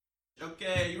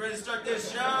Okay, you ready to start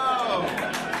this show?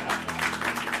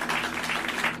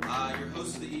 Your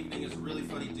host of the evening is a really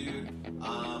funny dude.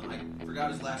 I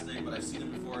forgot his last name, but I've seen him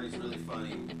before and he's really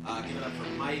funny. Give it up for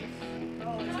Mike.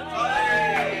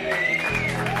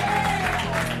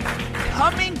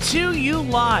 Coming to you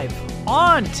live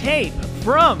on tape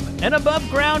from an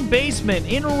above-ground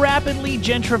basement in rapidly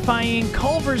gentrifying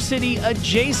Culver City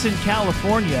adjacent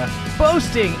California,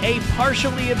 boasting a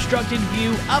partially obstructed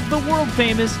view of the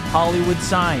world-famous Hollywood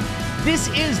sign. This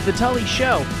is The Tully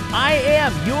Show. I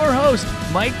am your host,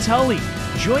 Mike Tully.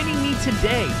 Joining me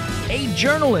today, a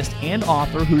journalist and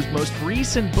author whose most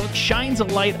recent book shines a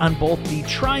light on both the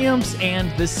triumphs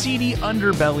and the seedy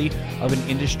underbelly of an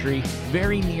industry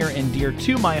very near and dear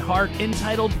to my heart,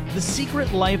 entitled The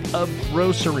Secret Life of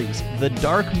Groceries, the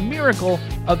Dark Miracle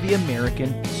of the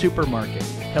American Supermarket.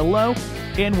 Hello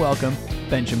and welcome,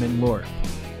 Benjamin Lord.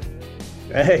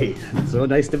 Hey, so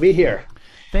nice to be here.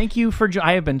 Thank you for.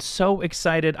 I have been so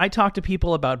excited. I talk to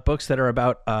people about books that are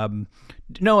about,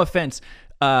 no offense,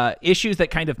 issues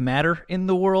that kind of matter in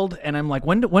the world, and I'm like,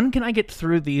 when can I get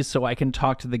through these so I can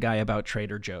talk to the guy about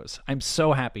Trader Joe's? I'm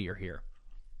so happy you're here.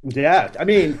 Yeah, I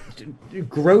mean,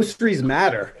 groceries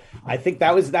matter. I think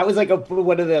that was like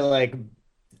one of the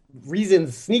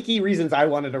sneaky reasons I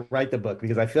wanted to write the book,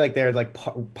 because I feel like they're like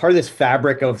part of this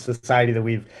fabric of society that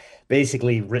we've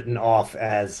basically written off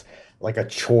as like a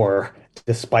chore,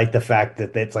 despite the fact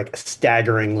that it's like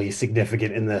staggeringly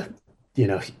significant in the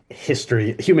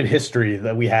human history,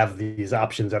 that we have these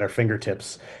options at our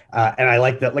fingertips. And I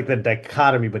like that, like the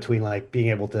dichotomy between like being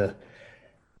able to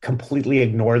completely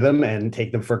ignore them and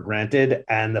take them for granted,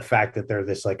 and the fact that they're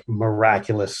this like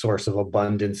miraculous source of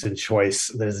abundance and choice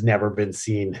that has never been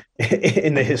seen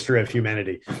in the history of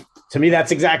humanity. To me,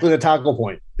 that's exactly the tackle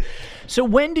point. So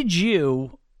when did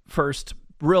you first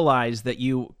realize that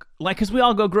you, like, because we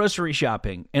all go grocery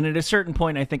shopping, and at a certain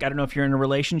point, I don't know if you're in a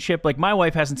relationship, like my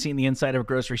wife hasn't seen the inside of a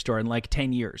grocery store in like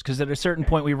 10 years, because at a certain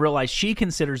point we realize she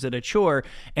considers it a chore,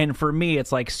 and for me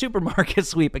it's like supermarket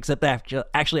sweep, except they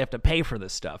actually have to pay for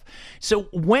this stuff. So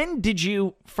when did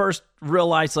you first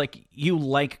realize like you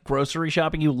like grocery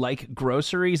shopping, you like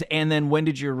groceries, and then when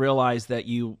did you realize that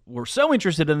you were so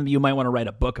interested in them you might want to write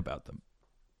a book about them?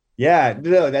 Yeah,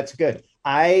 no, that's good.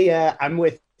 I'm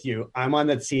with you. I'm on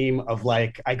the team of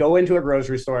like, I go into a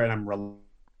grocery store and I'm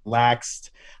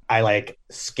relaxed. I like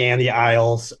scan the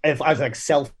aisles. If I was like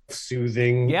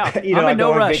self-soothing, yeah, I'm in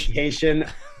no rush. Vacation.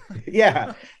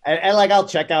 Yeah. And like, I'll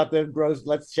check out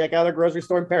let's check out a grocery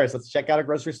store in Paris. Let's check out a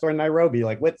grocery store in Nairobi.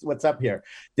 Like what's up here?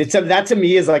 That to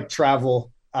me is like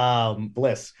travel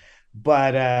bliss.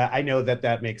 But I know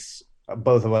that makes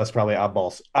both of us probably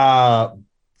oddballs.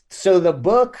 So the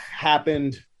book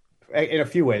happened in a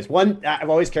few ways. One, I've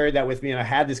always carried that with me, and I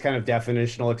had this kind of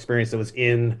definitional experience that was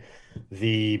in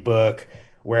the book,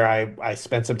 where I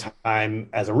spent some time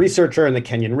as a researcher in the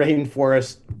Kenyan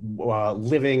rainforest,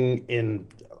 living in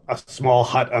a small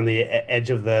hut on the edge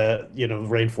of the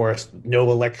rainforest,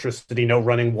 no electricity, no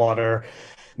running water.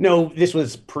 No, this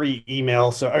was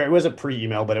pre-email, or it wasn't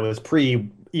pre-email, but it was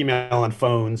pre-email on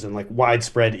phones and like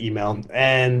widespread email.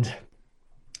 And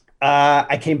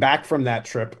I came back from that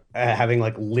trip having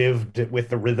like lived with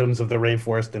the rhythms of the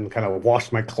rainforest and kind of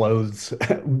washed my clothes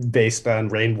based on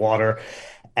rainwater,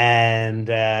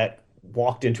 and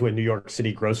walked into a New York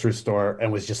City grocery store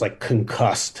and was just like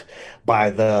concussed by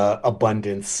the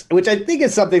abundance, which I think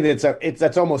is something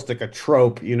that's almost like a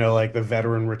trope, like the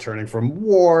veteran returning from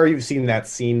war. You've seen that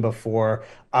scene before.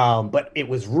 But it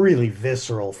was really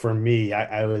visceral for me.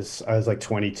 I was like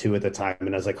 22 at the time, and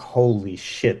I was like, holy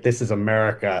shit, this is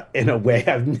America in a way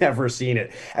I've never seen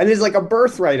it. And there's like a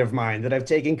birthright of mine that I've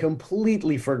taken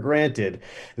completely for granted,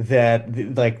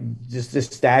 that like just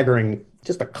staggering,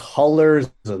 just the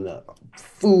colors and the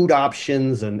food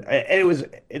options. And it was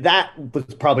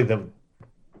probably the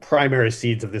primary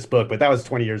seeds of this book, but that was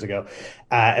 20 years ago.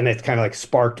 And it's kind of like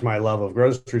sparked my love of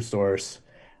grocery stores.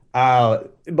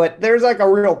 But there's like a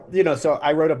real, so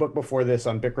I wrote a book before this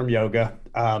on Bikram yoga.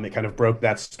 It kind of broke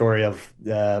that story of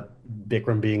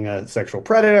Bikram being a sexual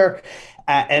predator.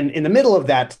 And in the middle of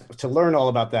that, to learn all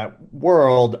about that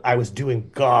world, I was doing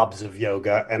gobs of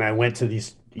yoga, and I went to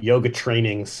these yoga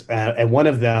trainings. And one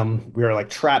of them, we were like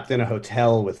trapped in a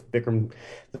hotel with Bikram,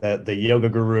 the yoga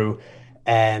guru,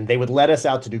 and they would let us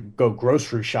out to go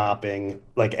grocery shopping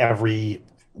like every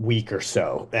week or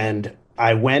so. And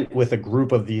I went with a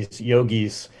group of these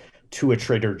yogis to a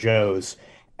Trader Joe's,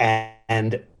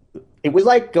 and It was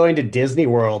like going to Disney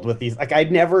World with these, like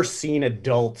I'd never seen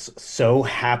adults so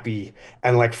happy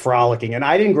and like frolicking. And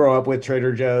I didn't grow up with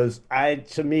Trader Joe's.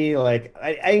 To me, like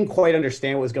I didn't quite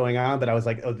understand what was going on, but I was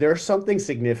like, oh, there's something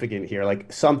significant here.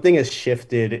 Like something has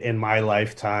shifted in my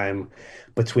lifetime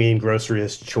between grocery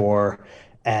as chore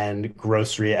and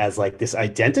grocery as like this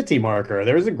identity marker.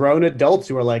 There was a grown adults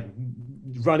who were like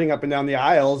running up and down the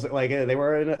aisles like they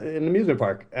were in an amusement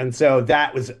park. And so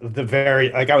that was the very,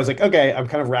 like I was like, okay, I'm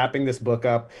kind of wrapping this book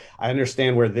up. I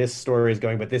understand where this story is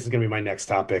going, but this is going to be my next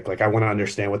topic. Like I want to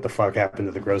understand what the fuck happened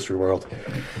to the grocery world.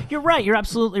 You're right. You're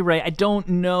absolutely right. I don't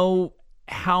know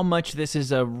how much this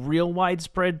is a real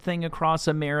widespread thing across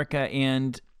America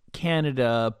and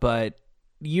Canada, but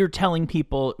you're telling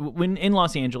people when in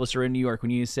Los Angeles or in New York, when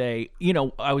you say,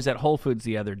 I was at Whole Foods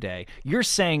the other day, you're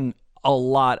saying a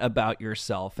lot about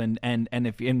yourself. And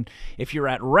if you're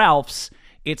at Ralph's,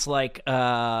 it's like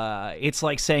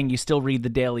saying you still read the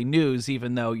Daily News,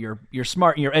 even though you're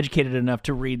smart and you're educated enough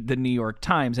to read the New York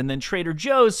Times. And then Trader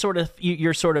Joe's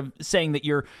you're sort of saying that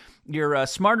you're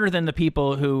smarter than the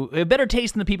people who have better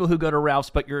taste than the people who go to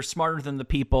Ralph's, but you're smarter than the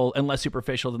people and less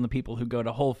superficial than the people who go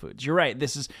to Whole Foods. You're right.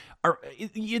 This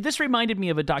reminded me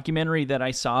of a documentary that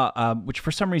I saw, which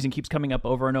for some reason keeps coming up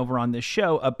over and over on this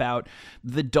show, about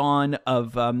the dawn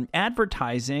of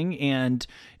advertising, and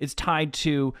it's tied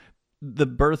to the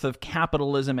birth of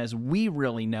capitalism as we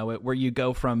really know it, where you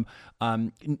go from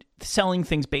selling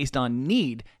things based on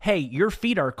need. Hey, your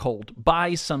feet are cold,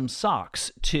 buy some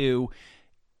socks, to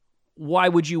why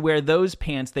would you wear those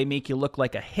pants? They make you look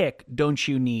like a hick. Don't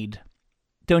you need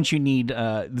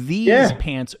these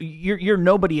pants? You're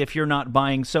nobody if you're not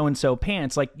buying so-and-so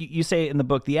pants. Like you say in the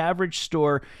book, the average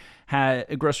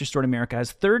a grocery store in America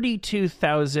has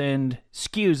 32,000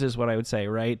 SKUs is what I would say,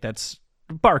 right? That's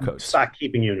barcodes. Stock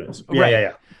keeping units. Right.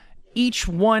 Yeah. Each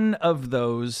one of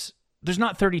those, there's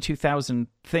not 32,000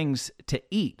 things to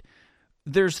eat.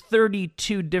 There's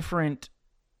 32 different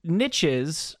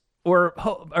niches, or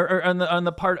on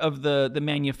the part of the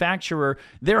manufacturer,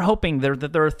 they're hoping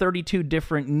that there are 32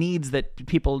 different needs that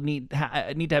people need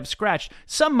to have scratched.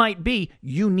 Some might be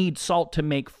you need salt to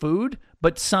make food,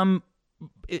 but some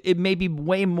it may be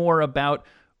way more about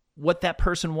what that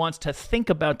person wants to think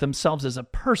about themselves as a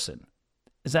person.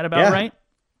 Is that about right?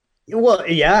 Well,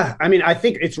 yeah. I mean, I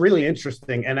think it's really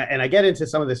interesting, and I get into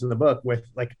some of this in the book with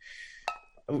like.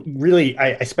 Really,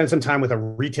 I spent some time with a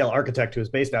retail architect who is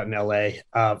based out in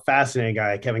LA. Fascinating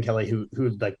guy, Kevin Kelly, who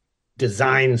like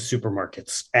designs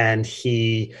supermarkets, and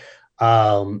he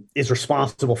is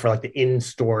responsible for like the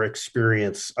in-store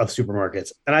experience of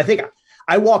supermarkets. And I think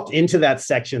I walked into that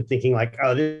section thinking like,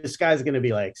 oh, this guy's going to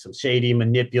be like some shady,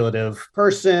 manipulative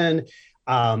person.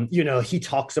 He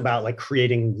talks about like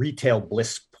creating retail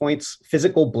bliss points,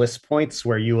 physical bliss points,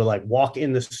 where you will like walk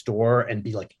in the store and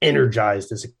be like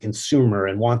energized as a consumer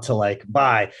and want to like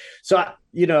buy. So,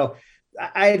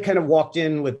 I had kind of walked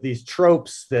in with these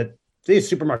tropes that these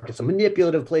supermarkets, a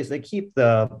manipulative place. They keep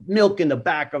the milk in the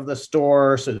back of the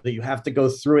store so that you have to go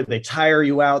through it. They tire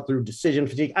you out through decision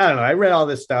fatigue. I don't know. I read all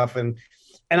this stuff and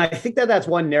I think that that's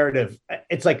one narrative.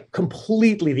 It's like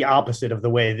completely the opposite of the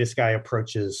way this guy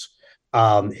approaches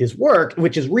his work,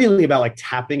 which is really about like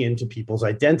tapping into people's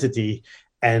identity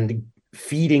and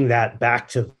feeding that back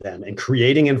to them and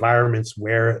creating environments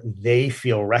where they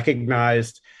feel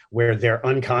recognized, where their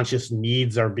unconscious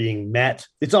needs are being met.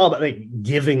 It's all about like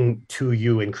giving to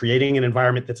you and creating an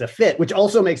environment that's a fit, which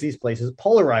also makes these places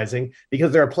polarizing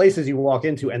because there are places you walk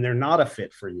into and they're not a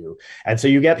fit for you. And so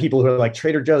you get people who are like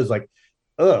Trader Joe's, like,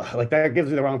 ugh, like that gives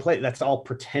me the wrong place. That's all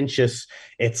pretentious.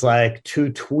 It's like too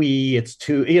twee. It's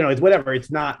too, it's whatever.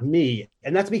 It's not me.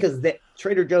 And that's because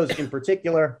Trader Joe's in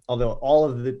particular, although all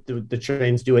of the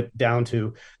chains do it down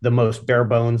to the most bare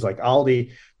bones, like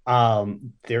Aldi,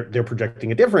 they're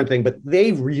projecting a different thing, but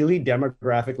they really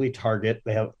demographically target.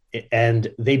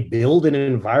 They build an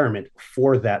environment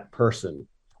for that person.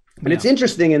 And it's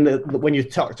interesting when you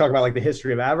talk about like the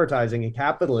history of advertising and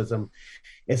capitalism.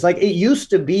 It's like it used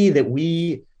to be that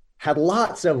we had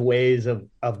lots of ways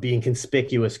of being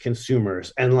conspicuous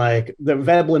consumers, and like the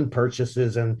Veblen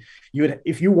purchases, and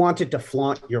if you wanted to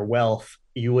flaunt your wealth,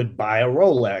 you would buy a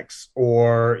Rolex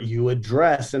or you would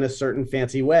dress in a certain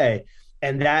fancy way.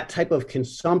 And that type of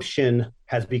consumption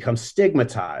has become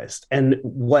stigmatized. And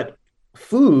what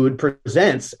food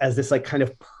presents as this like kind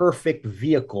of perfect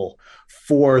vehicle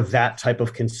for that type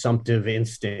of consumptive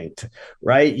instinct,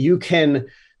 right?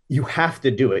 You have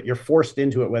to do it. You're forced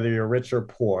into it, whether you're rich or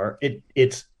poor.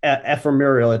 It's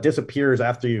ephemeral. It disappears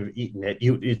after you've eaten it.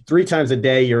 You 3 times a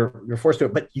day, you're forced to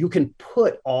it, but you can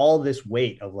put all this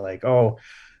weight of like, oh,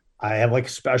 I have like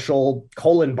special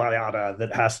colon biota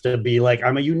that has to be like,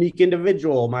 I'm a unique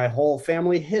individual, my whole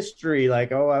family history,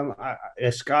 like, oh, I'm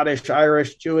a Scottish,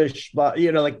 Irish, Jewish, but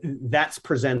like that's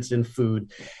presents in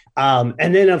food.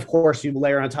 And then of course you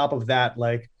layer on top of that,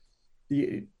 like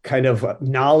kind of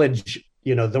knowledge,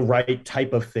 the right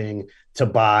type of thing to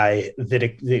buy that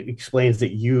explains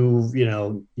that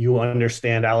you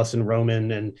understand Alison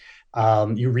Roman,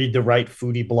 and you read the right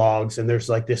foodie blogs, and there's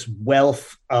like this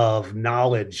wealth of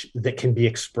knowledge that can be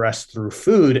expressed through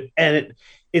food. And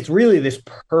it's really this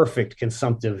perfect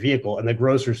consumptive vehicle, and the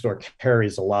grocery store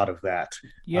carries a lot of that.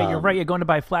 Yeah, you're right. You're going to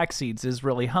buy flax seeds is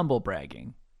really humble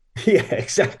bragging. Yeah,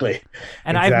 exactly.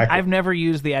 And I've never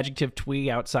used the adjective twee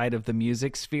outside of the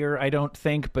music sphere, I don't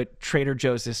think, but Trader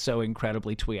Joe's is so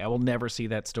incredibly twee. I will never see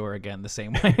that store again the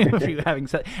same way. If you having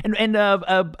said,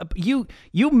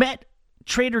 you met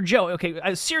Trader Joe. Okay,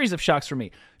 a series of shocks for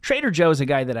me. Trader Joe is a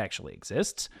guy that actually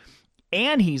exists,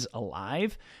 and he's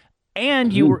alive.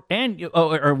 And you were, and you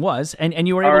was, and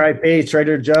you were able. R.I.P.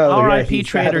 Trader Joe. R.I.P.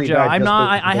 Trader Joe.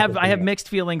 I have mixed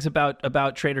feelings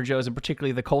about Trader Joe's, and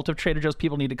particularly the cult of Trader Joe's.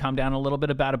 People need to calm down a little bit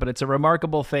about it, but it's a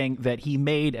remarkable thing that he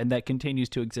made and that continues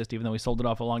to exist, even though he sold it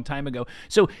off a long time ago.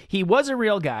 So he was a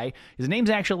real guy. His name's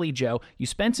actually Joe. You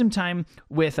spent some time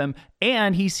with him,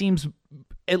 and he seems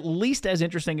at least as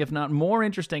interesting, if not more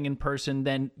interesting in person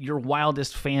than your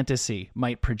wildest fantasy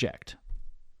might project.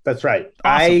 That's right.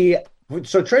 Awesome.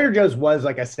 So Trader Joe's was,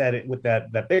 like I said, with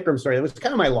that Bikram story, it was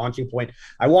kind of my launching point.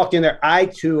 I walked in there. I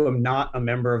too am not a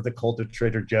member of the cult of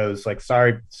Trader Joe's. Like,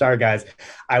 sorry guys.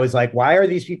 I was like, why are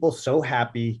these people so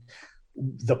happy?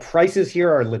 The prices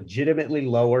here are legitimately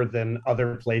lower than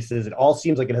other places. It all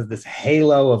seems like it has this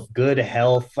halo of good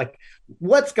health. Like,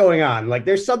 what's going on? Like,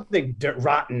 there's something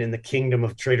rotten in the kingdom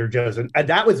of Trader Joe's. And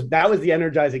that was the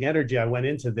energizing energy I went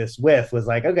into this with, was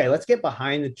like, okay, let's get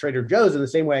behind the Trader Joe's in the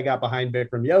same way I got behind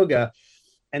Bikram Yoga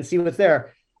and see what's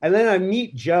there. And then I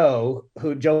meet Joe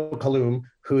Kalum,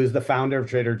 who is the founder of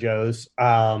Trader Joe's.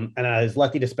 And I was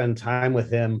lucky to spend time with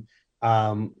him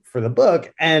for the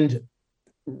book. And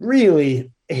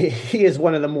really, he is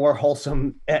one of the more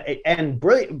wholesome and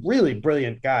really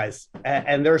brilliant guys.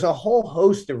 And there's a whole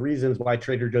host of reasons why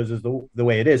Trader Joe's is the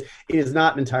way it is. It is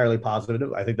not entirely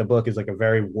positive. I think the book is like a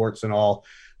very warts and all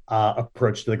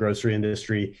approach to the grocery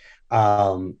industry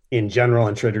in general,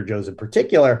 and Trader Joe's in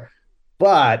particular.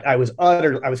 But I was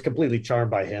completely charmed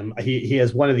by him. He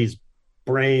has one of these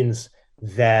brains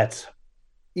that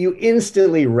you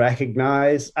instantly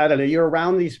recognize. I don't know, you're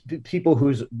around these people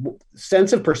whose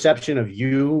sense of perception of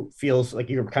you feels like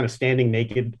you're kind of standing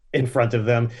naked in front of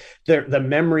them. The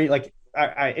memory, like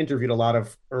I interviewed a lot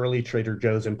of early Trader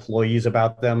Joe's employees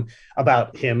about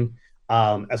him,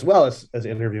 as well as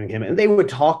interviewing him. And they would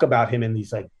talk about him in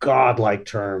these like godlike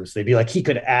terms. They'd be like, he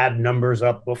could add numbers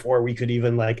up before we could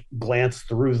even like glance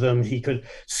through them. He could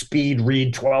speed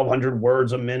read 1,200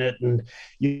 words a minute. And,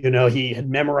 he had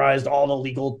memorized all the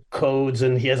legal codes,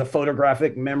 and he has a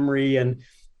photographic memory. And,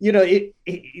 I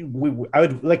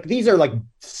would like, these are like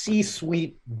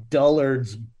C-suite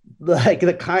dullards, like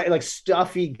the kind, like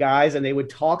stuffy guys. And they would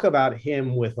talk about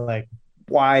him with like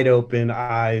wide open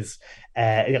eyes.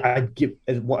 I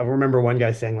remember one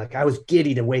guy saying, like, I was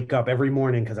giddy to wake up every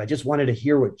morning because I just wanted to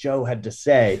hear what Joe had to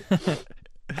say.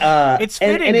 It's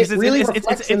fitting, and it's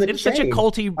such a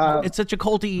culty. It's such a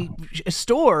culty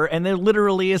store, and there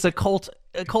literally is a cult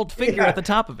figure at the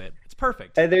top of it. It's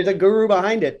perfect. And there's a guru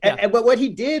behind it. Yeah. But what he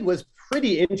did was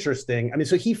pretty interesting. I mean,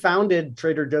 so he founded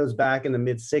Trader Joe's back in the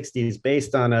mid 60s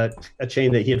based on a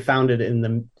chain that he had founded in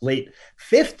the late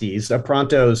 50s,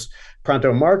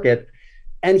 Pronto Market.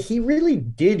 And he really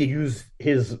did use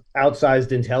his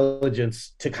outsized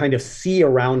intelligence to kind of see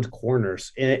around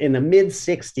corners. In the mid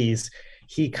 60s,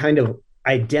 he kind of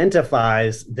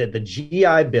identifies that the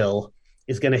GI Bill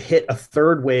is going to hit a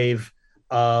third wave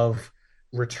of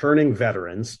returning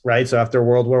veterans, right? So after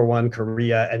World War I,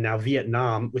 Korea, and now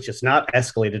Vietnam, which is not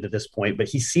escalated at this point, but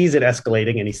he sees it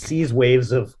escalating, and he sees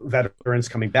waves of veterans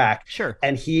coming back. Sure.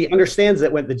 And he understands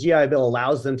that when the GI Bill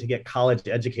allows them to get college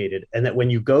educated, and that when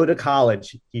you go to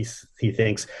college, he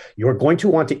thinks you're going to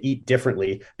want to eat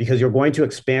differently because you're going to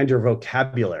expand your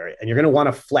vocabulary, and you're going to want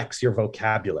to flex your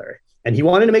vocabulary. And he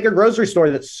wanted to make a grocery store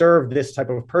that served this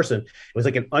type of person. It was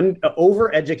like an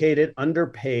overeducated,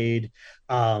 underpaid,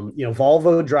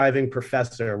 Volvo driving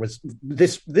professor.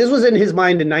 This was in his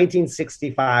mind in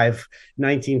 1965,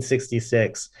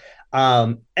 1966.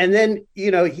 And then,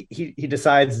 he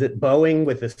decides that Boeing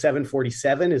with the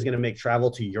 747 is going to make travel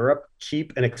to Europe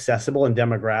cheap and accessible and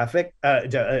democratic.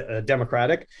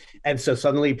 And so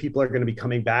suddenly people are going to be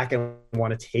coming back and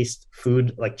want to taste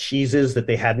food like cheeses that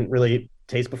they hadn't really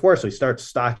taste before. So he starts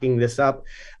stocking this up.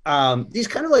 These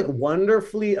kind of like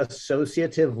wonderfully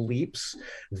associative leaps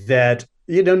that,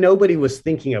 nobody was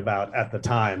thinking about at the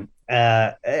time.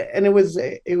 And it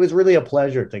was really a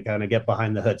pleasure to kind of get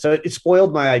behind the hood. So it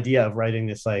spoiled my idea of writing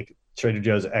this like Trader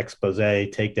Joe's expose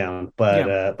takedown,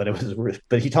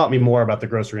 but he taught me more about the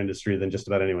grocery industry than just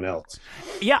about anyone else.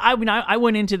 Yeah, I mean, I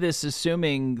went into this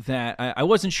assuming that I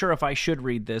wasn't sure if I should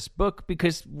read this book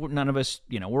because none of us,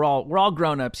 we're all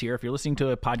grown-ups here. If you're listening to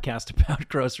a podcast about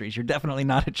groceries, you're definitely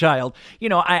not a child.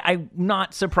 I'm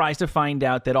not surprised to find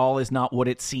out that all is not what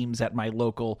it seems at my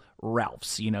local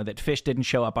Ralph's, that fish didn't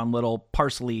show up on little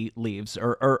parsley leaves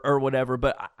or whatever.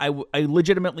 But I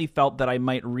legitimately felt that I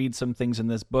might read some things in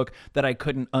this book that I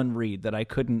couldn't unread, that I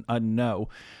couldn't unknow.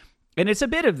 And it's a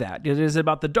bit of that. It is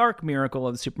about the dark miracle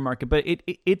of the supermarket, but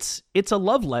it's a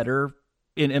love letter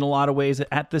in a lot of ways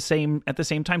at the same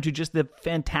time to just the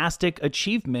fantastic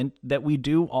achievement that we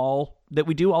do all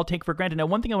take for granted. Now,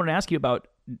 one thing I want to ask you about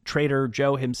Trader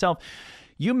Joe himself,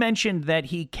 you mentioned that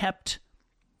he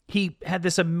had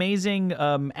this amazing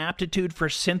aptitude for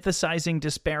synthesizing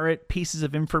disparate pieces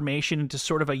of information into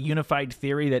sort of a unified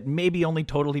theory that maybe only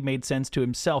totally made sense to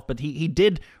himself, but he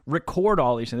did record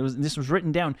all these things. This was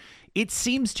written down. It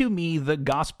seems to me the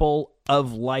gospel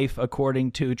of life,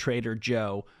 according to Trader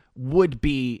Joe, would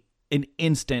be an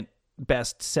instant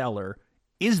bestseller.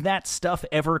 Is that stuff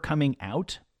ever coming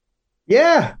out?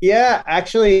 Yeah,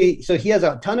 actually. So he has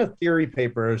a ton of theory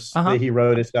papers that he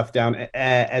wrote his stuff down,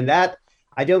 and that,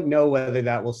 I don't know whether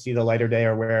that will see the light of day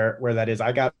or where that is.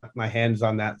 I got my hands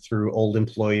on that through old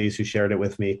employees who shared it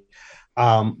with me.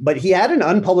 But he had an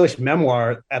unpublished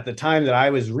memoir at the time that I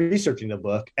was researching the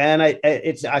book, and I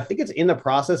think it's in the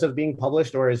process of being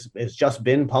published or it's just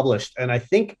been published. And I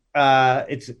think I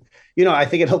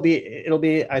think it'll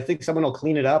be. I think someone will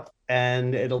clean it up,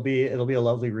 and it'll be a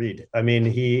lovely read. I mean,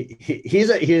 he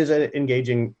is an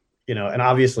engaging, and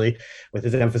obviously with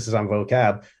his emphasis on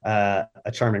vocab,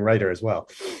 a charming writer as well.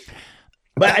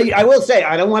 But I will say,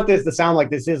 I don't want this to sound like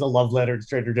this is a love letter to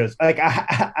Trader Joe's. Like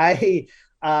I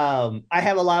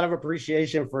have a lot of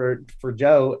appreciation for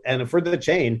Joe and for the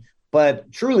chain, but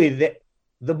truly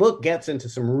the book gets into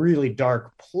some really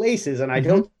dark places, and I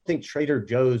don't think Trader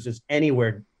Joe's is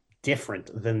anywhere different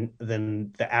than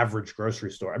the average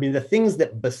grocery store. I mean, the things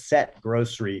that beset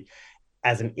grocery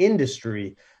as an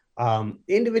industry,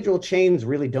 individual chains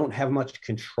really don't have much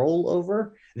control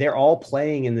over. They're all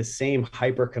playing in the same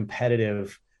hyper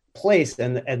competitive place,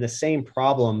 and the same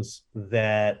problems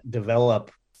that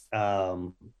develop.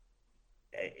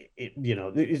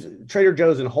 Trader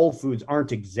Joe's and Whole Foods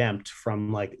aren't exempt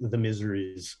from like the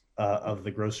miseries of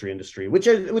the grocery industry, which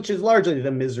is largely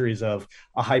the miseries of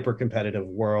a hyper competitive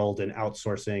world and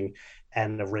outsourcing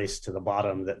and the race to the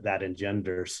bottom that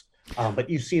engenders. But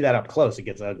you see that up close; it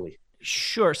gets ugly.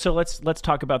 Sure. So let's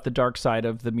talk about the dark side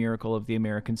of the miracle of the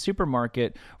American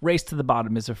supermarket. Race to the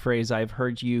bottom is a phrase I've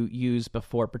heard you use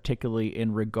before, particularly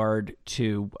in regard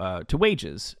to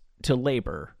wages, to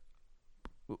labor.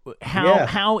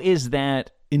 How is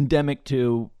that endemic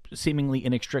to, seemingly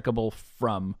inextricable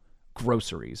from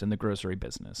groceries and the grocery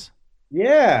business?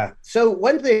 Yeah. So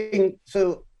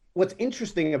what's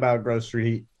interesting about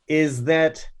grocery is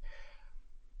that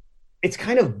it's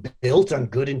kind of built on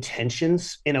good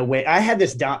intentions in a way. I had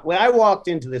this when I walked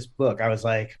into this book, I was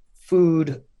like,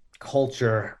 food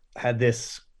culture had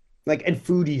this like, and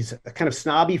foodies, kind of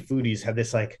snobby foodies had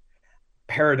this like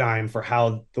paradigm for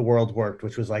how the world worked,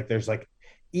 which was like, there's like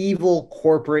evil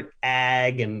corporate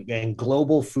ag and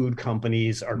global food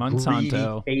companies are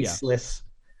Monsanto, greedy, faceless.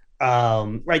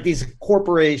 Yeah. Right. These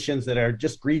corporations that are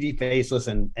just greedy, faceless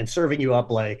and serving you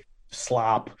up like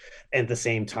slop at the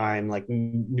same time, like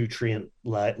nutrient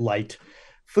light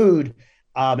food,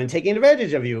 and taking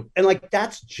advantage of you. And like,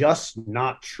 that's just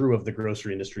not true of the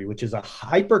grocery industry, which is a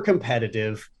hyper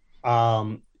competitive,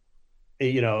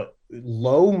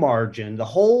 low margin. The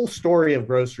whole story of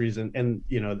groceries and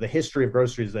the history of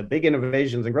groceries, the big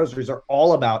innovations in groceries are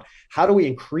all about how do we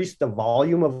increase the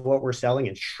volume of what we're selling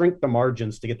and shrink the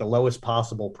margins to get the lowest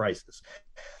possible prices.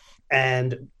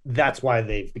 And that's why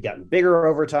they've gotten bigger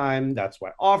over time. That's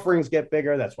why offerings get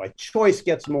bigger. That's why choice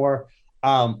gets more.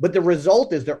 But the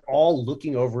result is they're all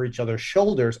looking over each other's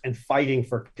shoulders and fighting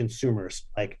for consumers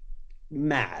like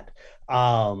mad.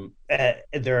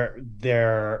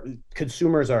 Their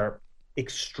consumers are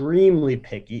extremely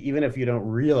picky. Even if you don't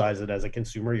realize it as a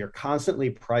consumer, you're constantly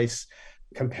price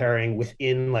comparing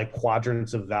within like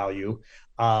quadrants of value.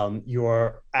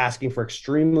 You're asking for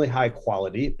extremely high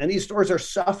quality, and these stores are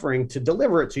suffering to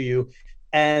deliver it to you.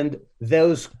 And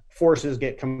those forces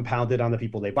get compounded on the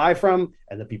people they buy from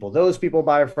and the people those people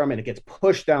buy from, and it gets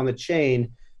pushed down the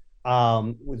chain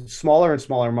with smaller and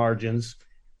smaller margins.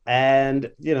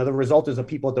 And the result is that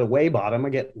people at the way bottom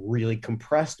get really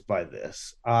compressed by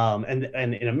this. And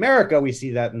in America, we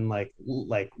see that in like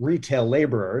retail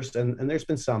laborers, and there's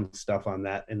been some stuff on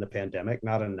that in the pandemic,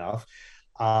 not enough.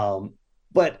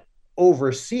 But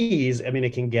overseas, I mean,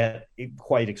 it can get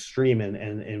quite extreme,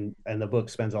 and the book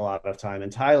spends a lot of time in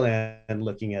Thailand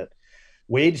looking at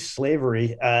wage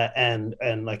slavery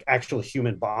and like actual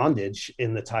human bondage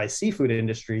in the Thai seafood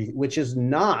industry, which is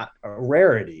not a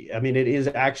rarity. I mean, it is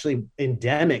actually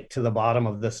endemic to the bottom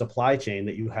of the supply chain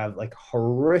that you have like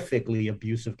horrifically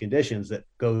abusive conditions that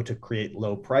go to create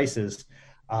low prices,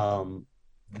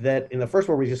 that in the first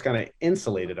world we just kind of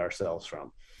insulated ourselves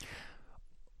from.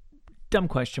 Dumb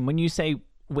question. When you say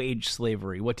wage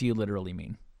slavery, what do you literally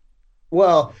mean?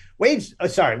 Well, wage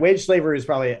slavery is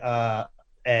probably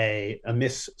a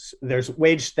miss. There's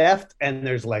wage theft and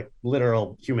there's like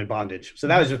literal human bondage. So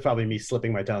that was just probably me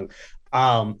slipping my tongue.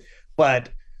 But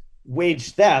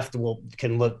wage theft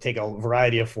can take a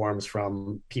variety of forms,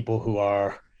 from people who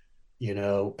are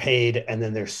paid, and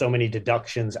then there's so many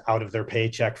deductions out of their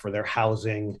paycheck for their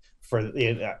housing.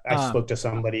 I spoke to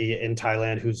somebody in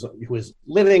Thailand who was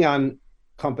living on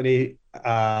company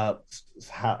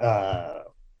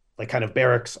like kind of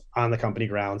barracks on the company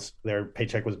grounds. Their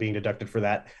paycheck was being deducted for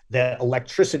that. The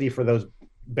electricity for those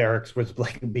barracks was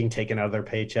like being taken out of their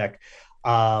paycheck.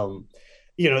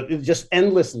 Just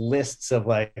endless lists of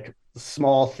like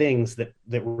small things that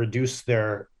reduce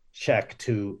their check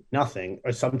to nothing,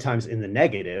 or sometimes in the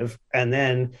negative. And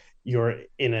then you're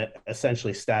in a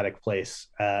essentially static place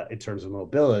in terms of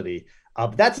mobility.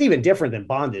 That's even different than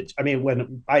bondage. I mean,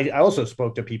 when I also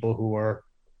spoke to people who were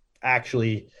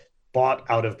actually bought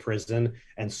out of prison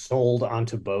and sold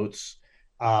onto boats,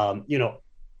 old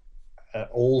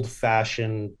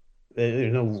fashioned,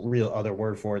 there's no real other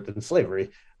word for it than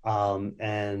slavery.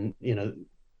 And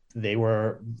they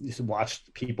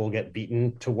watched people get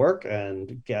beaten to work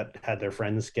and had their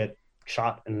friends get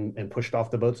shot and pushed off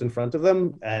the boats in front of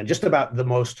them, and just about the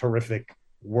most horrific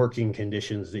working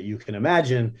conditions that you can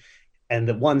imagine, and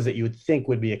the ones that you would think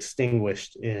would be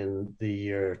extinguished in the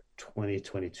year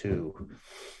 2022.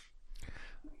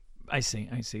 I see.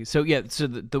 So yeah, so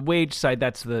the wage side,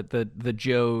 that's the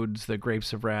Jodes, the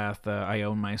Grapes of Wrath, I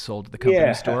own my soul to the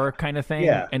company store kind of thing.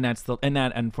 Yeah. And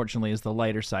that unfortunately is the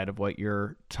lighter side of what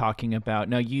you're talking about.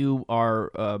 Now you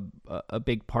are a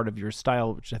big part of your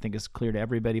style, which I think is clear to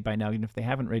everybody by now, even if they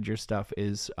haven't read your stuff,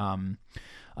 is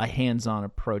a hands-on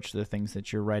approach to the things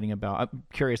that you're writing about. I'm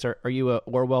curious, are you a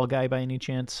Orwell guy by any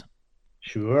chance?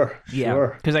 Sure.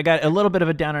 Because I got a little bit of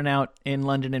a down and out in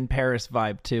London and Paris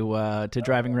vibe to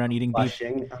driving around eating beef.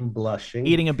 I'm blushing.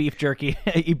 Eating a beef jerky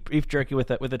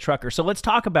with a trucker. So let's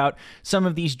talk about some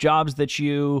of these jobs that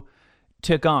you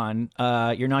took on.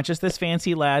 You're not just this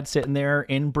fancy lad sitting there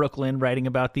in Brooklyn writing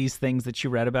about these things that you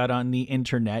read about on the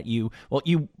internet. You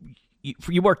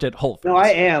worked at Whole Foods. No, I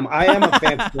am a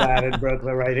fancy lad in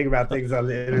Brooklyn writing about things on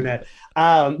the internet.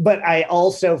 But I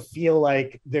also feel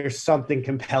like there's something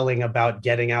compelling about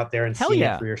getting out there and seeing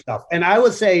it for yourself. And I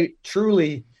would say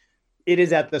truly it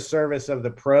is at the service of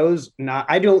the pros.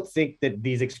 I don't think that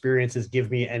these experiences give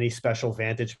me any special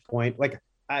vantage point. Like,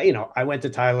 I went to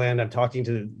Thailand. I'm talking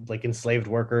to like enslaved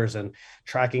workers and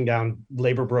tracking down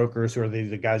labor brokers who are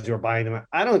the guys who are buying them.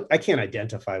 I can't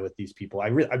identify with these people. I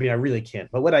really can't.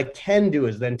 But what I can do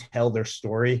is then tell their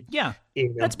story. Yeah,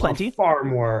 in that's plenty. Far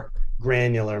more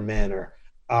granular manner.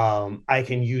 I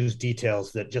can use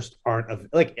details that just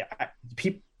aren't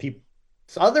people.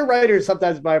 Other writers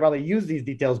sometimes probably use these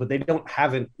details, but they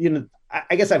haven't.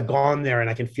 I guess I've gone there and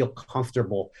I can feel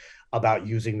comfortable about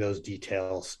using those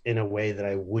details in a way that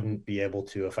I wouldn't be able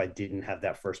to if I didn't have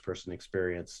that first person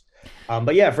experience.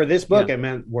 But yeah, for this book, I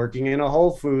meant working in a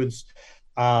Whole Foods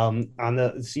on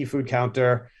the seafood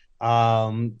counter.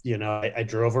 I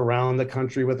drove around the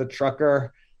country with a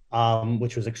trucker,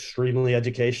 which was extremely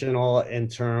educational in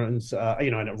terms,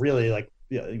 and it really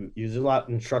use a lot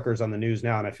in truckers on the news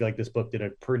now. And I feel like this book did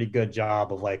a pretty good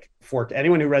job of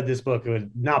anyone who read this book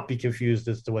would not be confused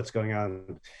as to what's going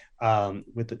on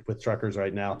with truckers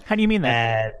right now. How do you mean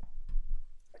that?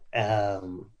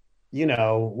 And,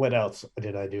 what else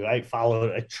did I do? I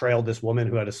trailed this woman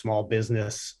who had a small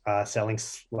business selling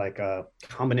like a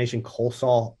combination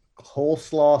coleslaw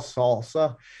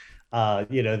salsa.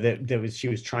 She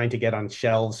was trying to get on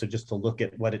shelves. So just to look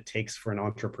at what it takes for an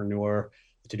entrepreneur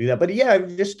to do that. But yeah,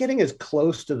 just getting as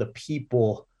close to the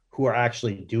people who are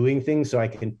actually doing things so I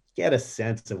can get a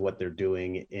sense of what they're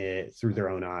doing through their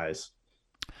own eyes.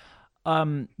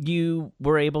 You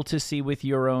were able to see with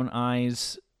your own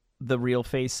eyes the real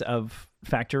face of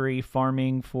factory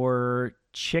farming for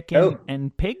chicken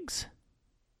and pigs?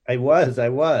 I was.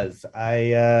 That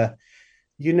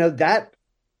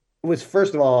was,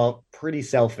 first of all, pretty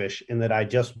selfish in that I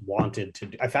just wanted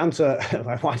to.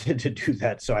 I wanted to do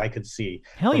that so I could see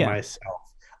Hell for yeah. myself.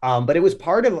 But it was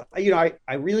part of, I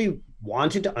really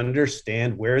wanted to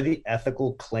understand where the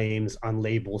ethical claims on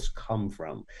labels come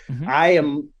from. Mm-hmm. I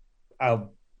am a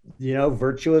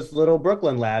virtuous little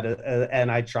Brooklyn lad,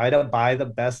 and I try to buy the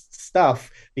best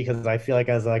stuff because I feel like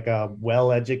as like a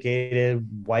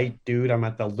well-educated white dude, I'm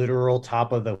at the literal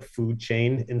top of the food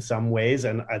chain in some ways,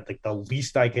 and I think the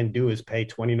least I can do is pay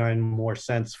 29 more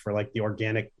cents for like the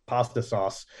organic pasta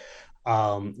sauce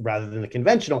rather than the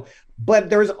conventional. But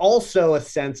there's also a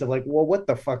sense of like, well, what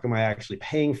the fuck am I actually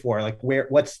paying for? Like,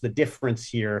 what's the difference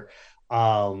here?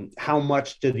 How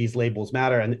much do these labels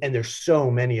matter? And there's so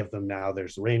many of them now.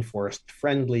 There's rainforest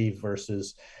friendly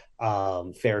versus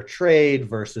fair trade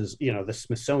versus, the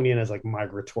Smithsonian as like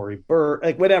migratory bird,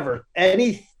 like whatever,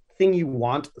 anything you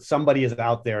want, somebody is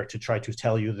out there to try to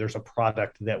tell you there's a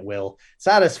product that will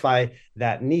satisfy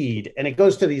that need. And it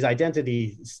goes to these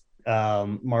identity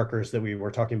markers that we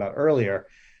were talking about earlier.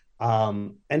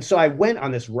 And so I went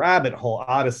on this rabbit hole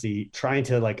odyssey trying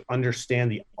to like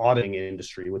understand the auditing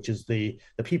industry, which is the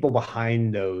people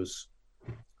behind those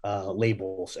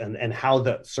labels and how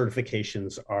the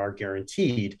certifications are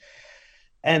guaranteed.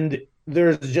 And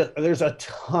there's a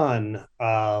ton,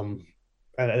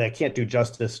 and I can't do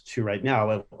justice to right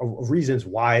now, of reasons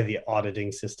why the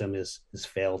auditing system is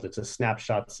failed. It's a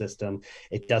snapshot system.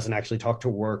 It doesn't actually talk to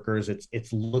workers.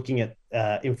 It's looking at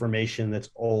information that's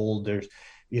old.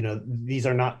 These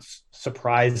are not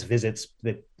surprise visits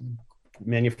that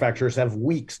manufacturers have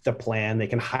weeks to plan. They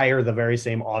can hire the very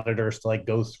same auditors to like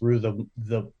go through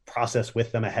the process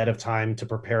with them ahead of time to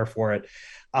prepare for it.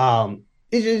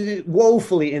 It is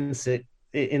woefully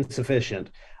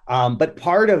insufficient. But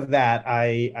part of that,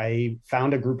 I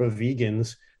found a group of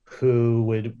vegans who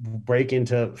would break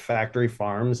into factory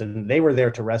farms, and they were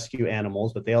there to rescue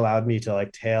animals, but they allowed me to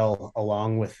like tail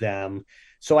along with them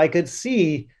so I could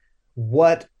see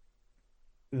what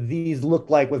these look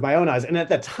like with my own eyes. And at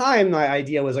the time, my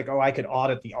idea was like, oh, I could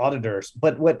audit the auditors,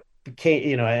 but what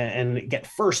became, and get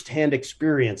firsthand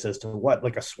experience as to what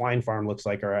like a swine farm looks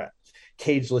like, or a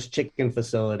cageless chicken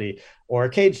facility, or a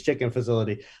caged chicken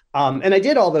facility. And I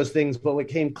did all those things, but what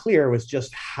came clear was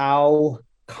just how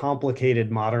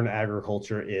complicated modern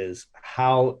agriculture is,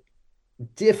 how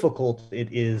difficult it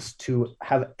is to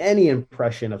have any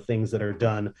impression of things that are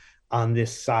done on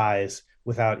this size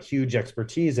without huge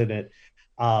expertise in it,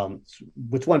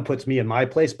 which one puts me in my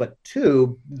place, but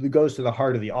two, goes to the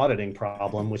heart of the auditing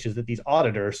problem, which is that these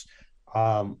auditors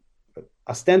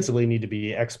ostensibly need to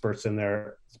be experts in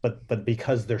their, but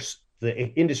because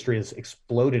the industry has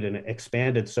exploded and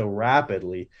expanded so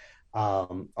rapidly,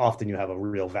 often you have a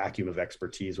real vacuum of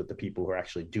expertise with the people who are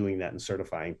actually doing that and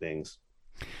certifying things.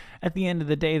 At the end of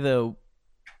the day, though,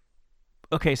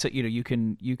 okay, so you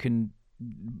can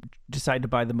decide to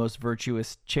buy the most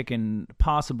virtuous chicken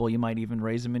possible. You might even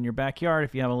raise them in your backyard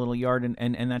if you have a little yard,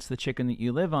 and that's the chicken that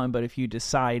you live on. But if you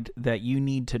decide that you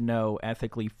need to know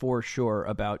ethically for sure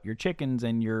about your chickens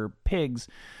and your pigs,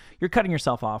 you're cutting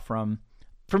yourself off from,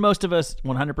 for most of us,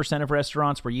 100% of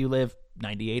restaurants. Where you live,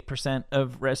 98%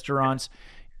 of restaurants.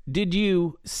 Did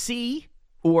you see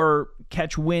or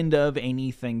catch wind of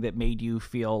anything that made you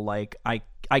feel like I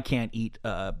can't eat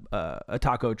a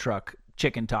taco truck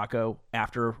chicken taco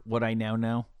after what I now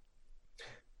know?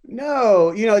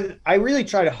 No, I really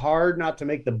tried hard not to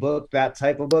make the book that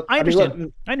type of book. I understand.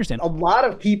 Look, I understand. A lot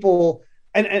of people,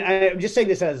 and I'm just saying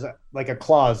this as like a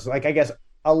clause, like I guess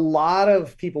a lot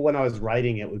of people when I was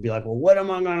writing it would be like, well, what am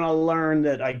I going to learn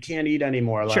that I can't eat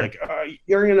anymore? Sure. Like,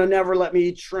 you're going to never let me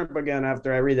eat shrimp again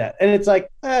after I read that. And it's like,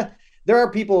 there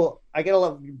are people, I get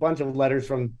a bunch of letters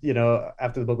from,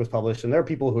 after the book was published, and there are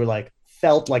people who are like,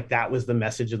 felt like that was the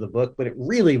message of the book, but it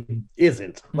really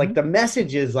isn't. Mm-hmm. Like the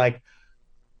message is like,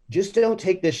 just don't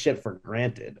take this shit for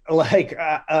granted. Like,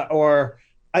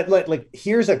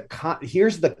 here's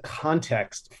the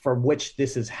context for which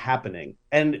this is happening.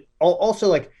 And also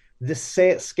like the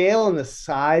scale and the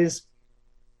size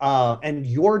and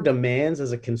your demands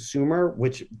as a consumer,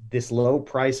 which this low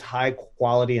price, high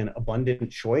quality and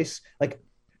abundant choice, like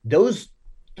those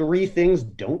three things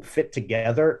don't fit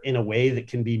together in a way that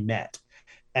can be met.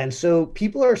 And so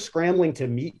people are scrambling to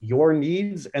meet your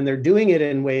needs, and they're doing it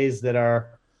in ways that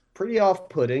are pretty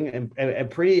off-putting and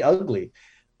pretty ugly.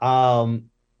 And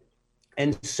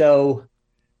so,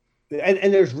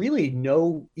 and there's really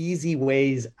no easy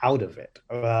ways out of it,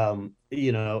 that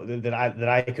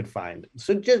I could find.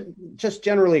 So just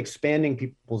generally expanding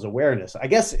people's awareness. I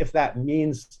guess if that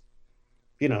means,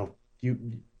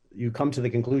 you you come to the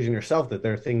conclusion yourself that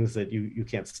there are things that you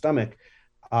can't stomach,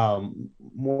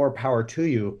 more power to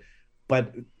you.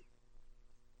 But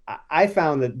I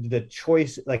found that the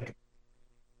choice, like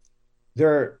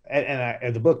there,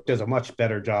 and the book does a much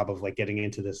better job of like getting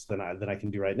into this than I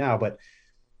can do right now. But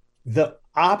the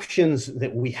options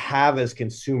that we have as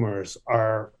consumers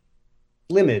are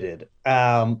limited.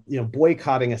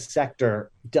 Boycotting a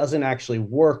sector doesn't actually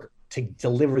work to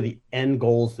deliver the end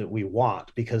goals that we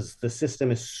want, because the system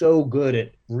is so good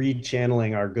at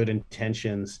rechanneling our good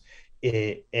intentions,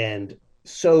 and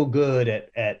so good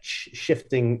at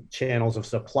shifting channels of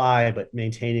supply, but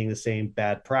maintaining the same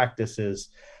bad practices,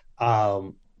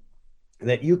 um,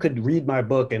 that you could read my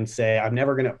book and say, I'm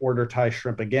never going to order Thai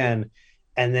shrimp again,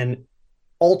 and then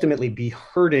ultimately be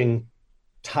hurting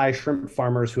Thai shrimp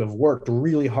farmers who have worked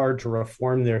really hard to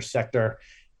reform their sector,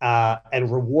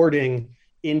 and rewarding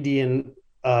Indian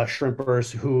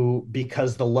shrimpers who,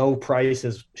 because the low price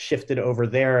has shifted over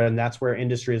there, and that's where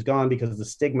industry has gone because the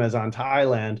stigma is on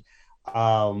Thailand,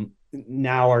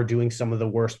 now are doing some of the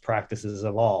worst practices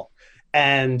of all.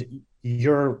 And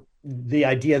the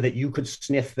idea that you could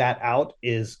sniff that out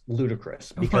is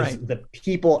ludicrous, because right. The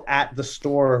people at the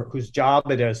store whose job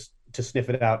it is to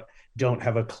sniff it out don't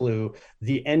have a clue.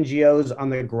 The NGOs on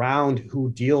the ground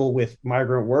who deal with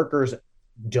migrant workers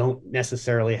don't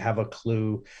necessarily have a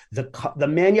clue. The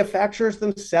manufacturers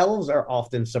themselves are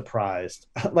often surprised.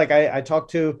 Like I talked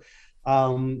to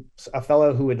a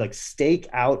fellow who would like stake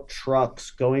out trucks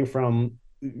going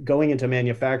into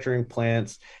manufacturing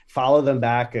plants, follow them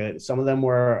back. Some of them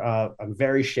were a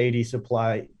very shady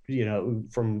supply,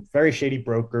 from very shady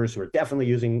brokers who are definitely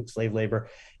using slave labor.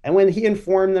 And when he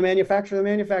informed the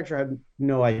manufacturer had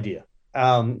no idea.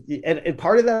 And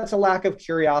part of that's a lack of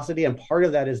curiosity, and part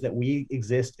of that is that we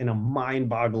exist in a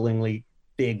mind-bogglingly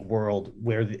big world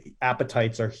where the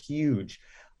appetites are huge.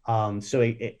 So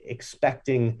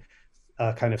expecting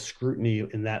kind of scrutiny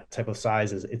in that type of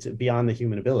size it's beyond the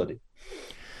human ability.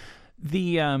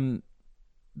 The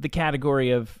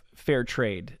category of fair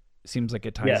trade seems like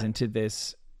it ties into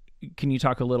this. Can you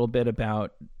talk a little bit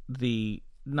about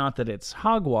not that it's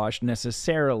hogwash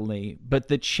necessarily, but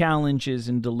the challenges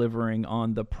in delivering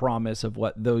on the promise of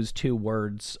what those two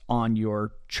words on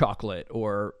your chocolate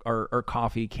or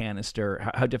coffee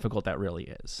canister, how difficult that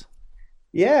really is?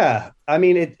 Yeah. I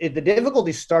mean, the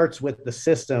difficulty starts with the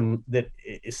system that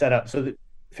is set up. So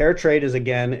fair trade is,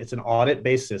 again, it's an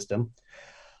audit-based system.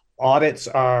 Audits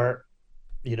are,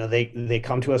 they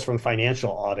come to us from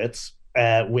financial audits,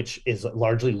 which is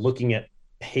largely looking at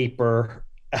paper,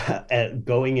 at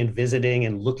going and visiting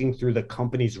and looking through the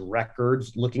company's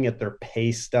records, looking at their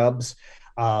pay stubs.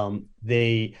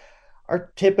 They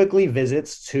are typically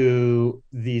visits to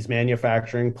these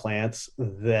manufacturing plants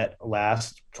that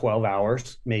last 12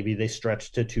 hours. Maybe they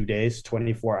stretch to 2 days,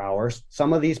 24 hours.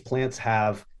 Some of these plants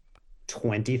have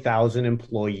 20,000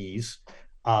 employees.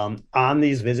 On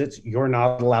these visits, you're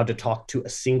not allowed to talk to a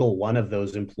single one of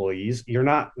those employees. You're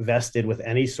not vested with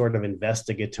any sort of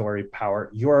investigatory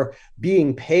power. You're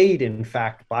being paid, in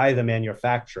fact, by the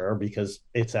manufacturer, because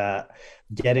it's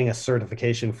getting a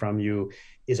certification from you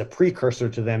is a precursor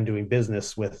to them doing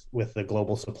business with the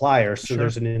global supplier. So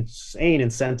there's an insane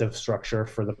incentive structure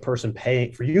for the person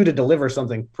paying, for you to deliver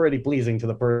something pretty pleasing to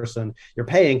the person you're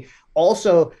paying.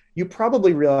 Also, you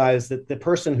probably realize that the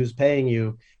person who's paying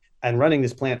you and running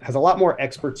this plant has a lot more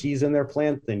expertise in their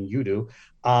plant than you do,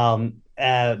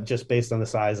 just based on the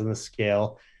size and the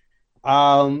scale.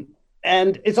 And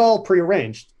it's all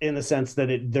prearranged in the sense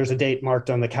that there's a date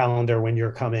marked on the calendar when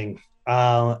you're coming.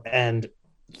 And,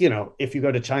 if you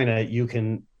go to China, you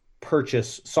can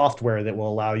purchase software that will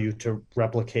allow you to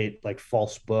replicate like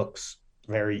false books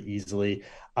very easily.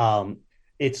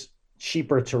 It's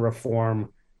cheaper to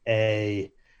reform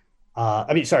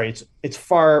it's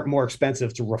far more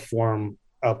expensive to reform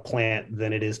a plant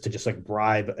than it is to just like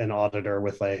bribe an auditor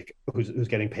with like who's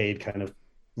getting paid kind of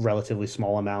relatively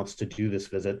small amounts to do this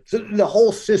visit. So the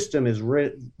whole system is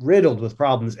riddled with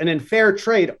problems. And in fair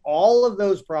trade, all of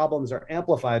those problems are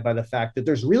amplified by the fact that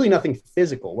there's really nothing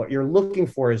physical. What you're looking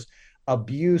for is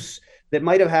abuse that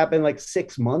might have happened like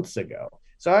 6 months ago.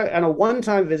 So on a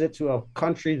one-time visit to a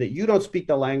country that you don't speak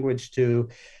the language to,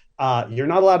 you're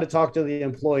not allowed to talk to the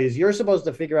employees. You're supposed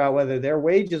to figure out whether their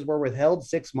wages were withheld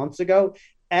 6 months ago.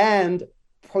 And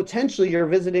potentially you're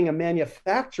visiting a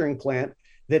manufacturing plant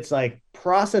that's like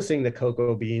processing the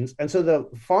cocoa beans. And so the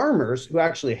farmers who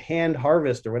actually hand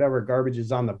harvest or whatever garbage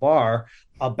is on the bar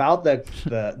about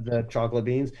the chocolate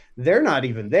beans, they're not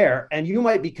even there. And you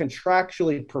might be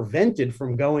contractually prevented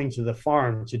from going to the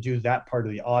farm to do that part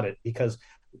of the audit, because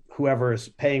whoever is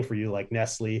paying for you, like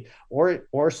Nestle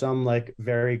or some like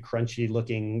very crunchy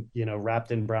looking,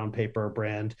 wrapped in brown paper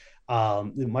brand,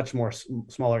 much more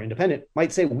smaller independent,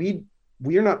 might say,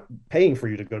 we're not paying for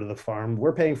you to go to the farm.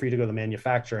 We're paying for you to go to the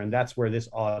manufacturer. And that's where this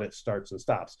audit starts and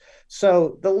stops.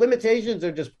 So the limitations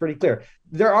are just pretty clear.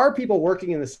 There are people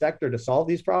working in the sector to solve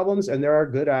these problems, and there are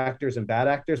good actors and bad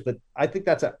actors. But I think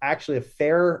that's actually a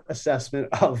fair assessment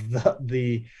of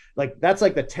the that's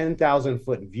like the 10,000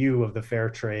 foot view of the fair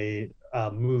trade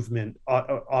movement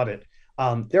audit.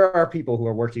 There are people who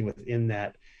are working within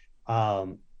that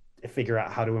to figure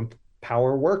out how to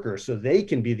empower workers so they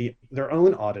can be their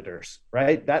own auditors,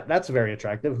 right? That's very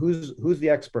attractive. Who's the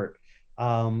expert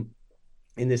in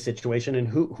this situation, and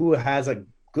who has a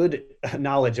good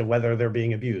knowledge of whether they're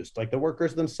being abused, like the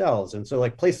workers themselves. And so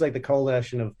like places like the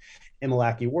Coalition of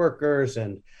Imalaki Workers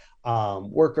and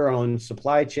worker-owned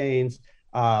supply chains,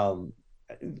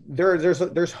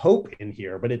 there's hope in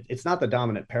here, but it's not the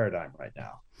dominant paradigm right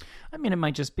now. I mean, it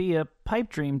might just be a pipe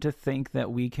dream to think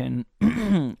that we can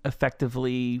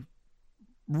effectively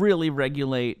really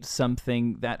regulate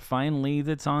something that finally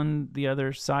that's on the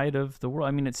other side of the world.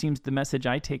 I mean, it seems the message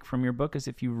I take from your book is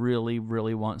if you really,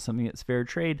 really want something that's fair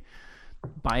trade,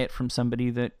 buy it from somebody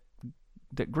that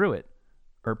grew it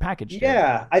or packaged it.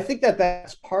 Yeah, I think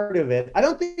that's part of it. I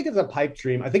don't think it's a pipe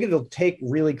dream. I think it'll take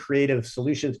really creative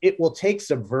solutions. It will take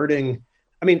subverting.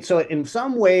 I mean, so in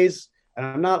some ways, and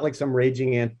I'm not like some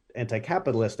raging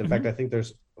anti-capitalist. In fact, I think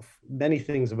there's many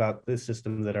things about this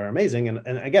system that are amazing. And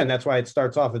again, that's why it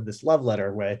starts off in this love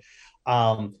letter way.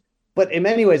 But in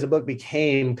many ways, the book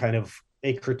became kind of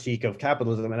a critique of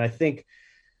capitalism. And I think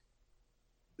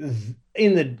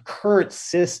in the current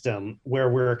system where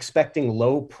we're expecting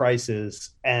low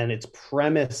prices and it's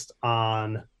premised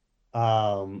on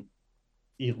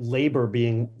labor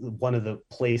being one of the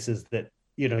places that,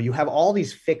 you have all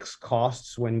these fixed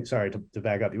costs to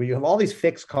back up, you have all these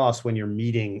fixed costs when you're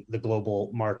meeting the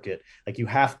global market. Like you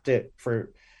have to,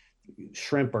 for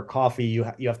shrimp or coffee, you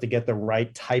have to get the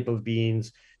right type of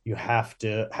beans. You have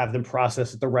to have them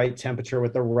processed at the right temperature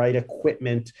with the right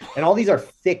equipment. And all these are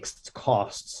fixed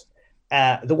costs.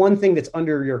 The one thing that's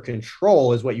under your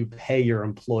control is what you pay your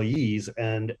employees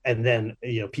and then,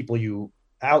 people you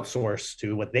outsource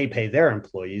to, what they pay their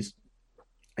employees.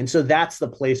 And so that's the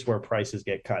place where prices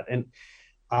get cut. And,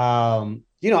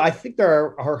 I think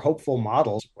there are hopeful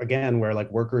models, again, where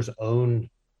like workers own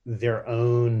their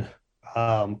own,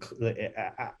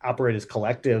 operate as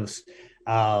collectives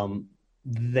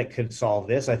that could solve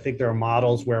this. I think there are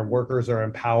models where workers are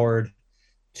empowered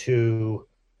to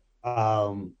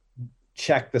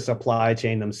check the supply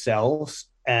chain themselves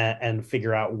and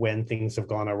figure out when things have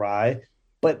gone awry.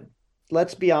 But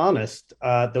let's be honest,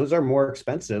 those are more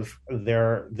expensive.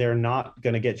 They're not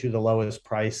going to get you the lowest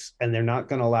price, and they're not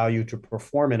going to allow you to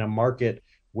perform in a market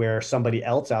where somebody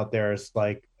else out there is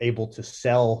like able to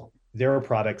sell their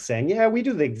products saying, yeah, we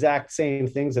do the exact same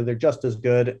things and they're just as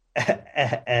good,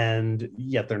 and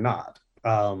yet they're not,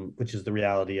 which is the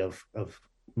reality of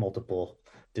multiple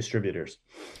distributors.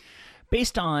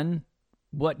 Based on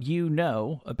what you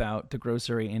know about the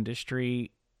grocery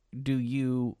industry, do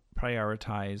you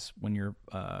prioritize when you're,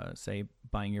 say,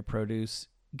 buying your produce,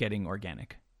 getting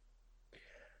organic?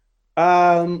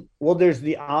 Well, there's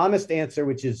the honest answer,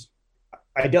 which is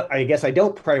I guess I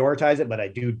don't prioritize it, but I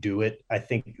do it. I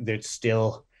think there's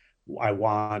still, I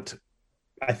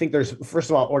think there's, first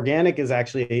of all, organic is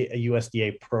actually a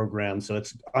USDA program. So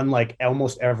it's unlike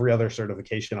almost every other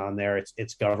certification on there.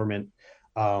 It's government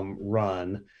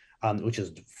run. Which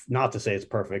is not to say it's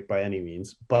perfect by any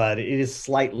means, but it is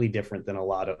slightly different than a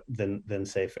lot of than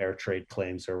say fair trade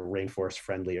claims or rainforest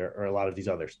friendly or a lot of these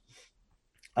others.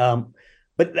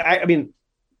 But I mean,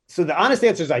 so the honest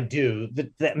answer is I do.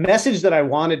 The message that I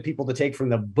wanted people to take from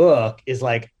the book is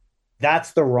like,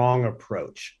 that's the wrong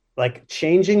approach. Like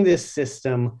changing this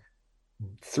system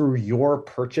through your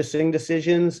purchasing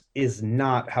decisions is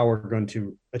not how we're going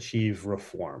to achieve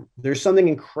reform. There's something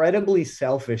incredibly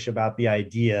selfish about the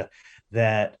idea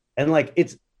that, and like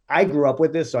I grew up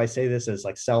with this, so I say this as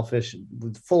like selfish,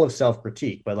 full of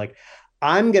self-critique, but like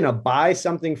I'm going to buy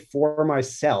something for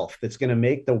myself that's going to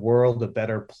make the world a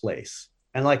better place.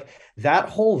 And like that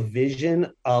whole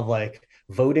vision of like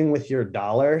voting with your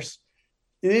dollars,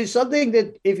 it is something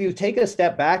that if you take a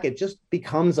step back, it just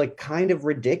becomes like kind of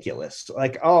ridiculous.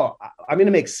 Like, oh, I'm going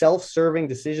to make self-serving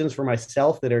decisions for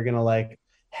myself that are going to like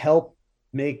help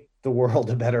make the world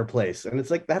a better place. And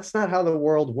it's like, that's not how the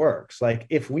world works. Like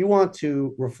if we want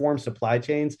to reform supply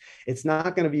chains, it's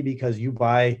not going to be because you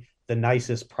buy the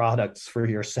nicest products for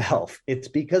yourself. It's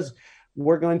because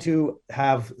we're going to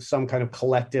have some kind of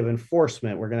collective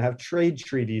enforcement. We're going to have trade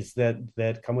treaties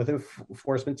that come with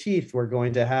enforcement teeth. We're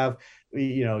going to have,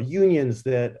 unions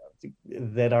that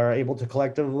are able to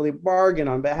collectively bargain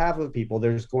on behalf of people.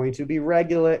 There's going to be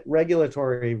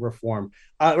regulatory reform,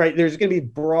 right? There's going to be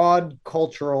broad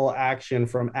cultural action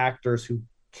from actors who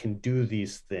can do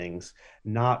these things,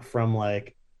 not from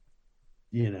like,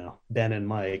 Ben and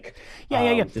Mike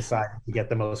deciding to get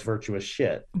the most virtuous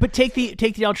shit. But take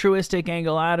the altruistic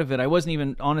angle out of it. I wasn't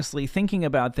even honestly thinking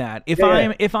about that. If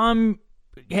I'm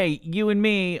hey, you and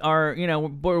me are,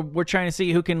 we're trying to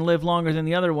see who can live longer than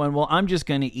the other one. Well, I'm just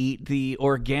going to eat the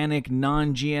organic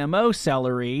non-GMO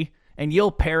celery, and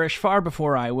you'll perish far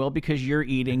before I will, because you're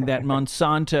eating that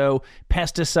Monsanto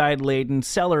pesticide-laden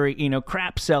celery,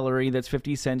 crap celery that's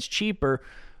 50 cents cheaper.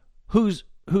 Who's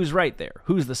right there?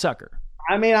 Who's the sucker?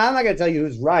 I mean, I'm not going to tell you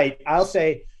who's right. I'll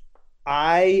say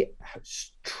I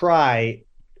try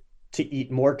to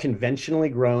eat more conventionally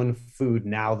grown food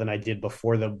now than I did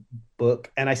before the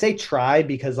book. And I say try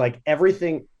because like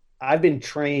everything, I've been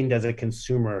trained as a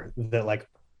consumer that like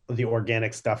the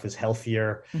organic stuff is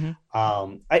healthier.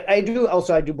 Mm-hmm.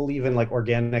 I do believe in like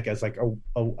organic as like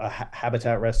a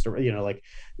habitat restoration, like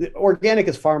organic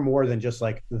is far more than just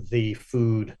like the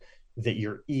food that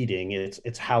you're eating.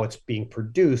 It's how it's being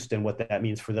produced and what that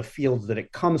means for the fields that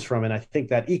it comes from. And I think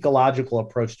that ecological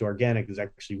approach to organic is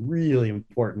actually really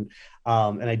important.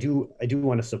 And I do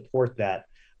want to support that.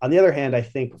 On the other hand, I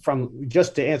think from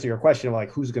just to answer your question of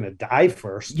like who's going to die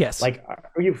first. Yes. Like,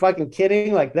 are you fucking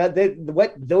kidding? Like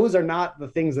those are not the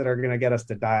things that are going to get us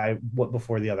to die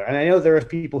before the other. And I know there are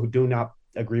people who do not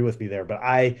agree with me there, but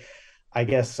I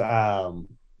guess,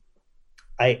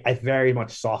 I very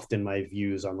much soften my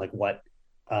views on like what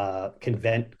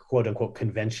quote unquote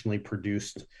conventionally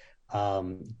produced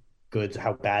goods,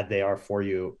 how bad they are for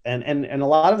you. And a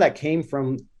lot of that came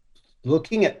from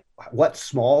looking at what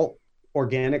small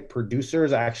organic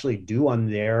producers actually do on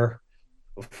their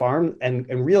farm and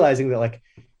realizing that like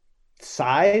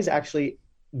size actually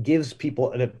gives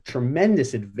people a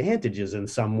tremendous advantages in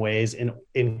some ways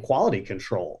in quality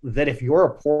control. That if you're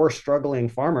a poor struggling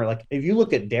farmer, like if you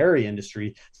look at dairy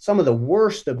industry, some of the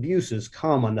worst abuses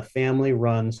come on the family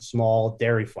run small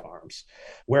dairy farms,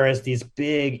 whereas these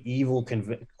big evil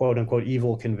quote unquote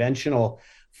evil conventional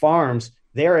farms,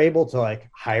 they're able to like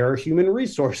hire a human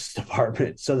resource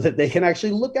department so that they can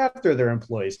actually look after their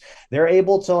employees. They're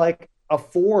able to like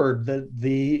afford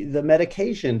the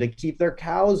medication to keep their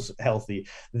cows healthy.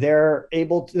 They're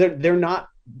not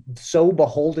so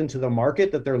beholden to the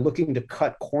market that they're looking to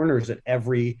cut corners at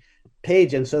every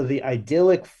page. And so the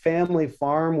idyllic family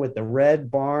farm with the red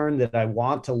barn that I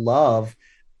want to love,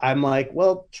 I'm like,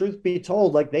 well, truth be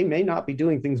told, like they may not be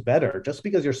doing things better. Just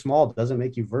because you're small doesn't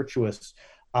make you virtuous.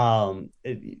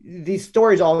 These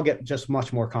stories all get just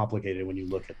much more complicated when you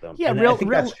look at them. Yeah, I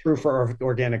think that's true for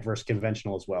organic versus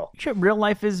conventional as well. Sure, real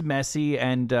life is messy,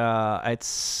 and I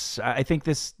think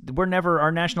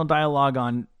our national dialogue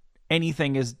on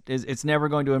anything is it's never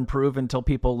going to improve until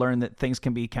people learn that things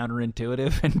can be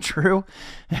counterintuitive and true,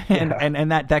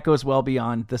 and that goes well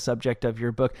beyond the subject of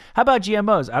your book. How about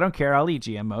GMOs? I don't care. I'll eat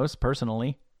GMOs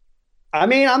personally. I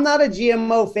mean, I'm not a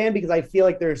GMO fan because I feel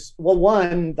like there's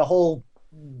the whole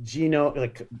genome,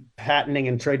 like patenting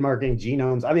and trademarking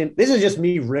genomes. I mean, this is just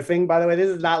me riffing, by the way. This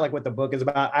is not like what the book is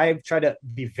about. I've tried to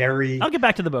be very... I'll get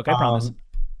back to the book, I promise.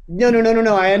 No.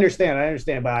 I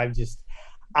understand, but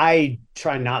I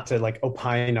try not to like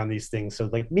opine on these things. So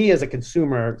like me as a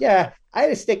consumer,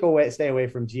 I stay away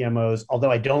from GMOs,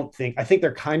 although I think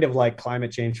they're kind of like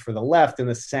climate change for the left in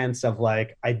the sense of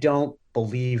like, I don't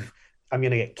believe I'm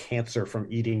going to get cancer from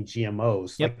eating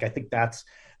GMOs. Yep. Like, I think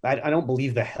I don't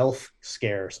believe the health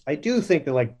scares. I do think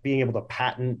that like being able to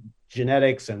patent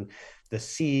genetics and the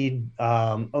seed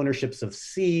ownerships of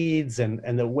seeds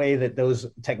and the way that those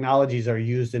technologies are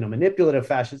used in a manipulative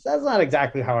fashion, that's not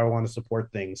exactly how I want to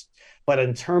support things. But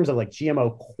in terms of like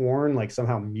GMO corn, like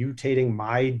somehow mutating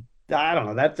I don't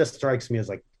know, that just strikes me as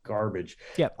like garbage.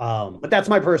 Yeah. But that's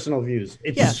my personal views.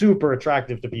 It's super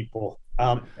attractive to people.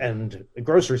 And the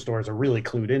grocery stores are really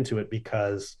clued into it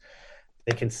because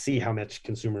they can see how much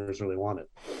consumers really want it.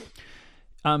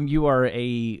 You are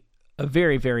a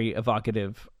very, very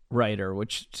evocative writer,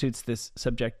 which suits this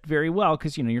subject very well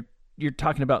because you're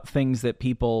talking about things that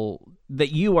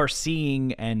you are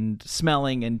seeing and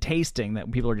smelling and tasting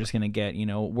that people are just going to get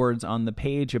words on the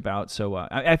page about. So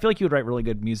I feel like you would write really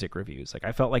good music reviews. Like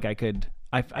I felt like I could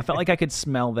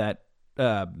smell that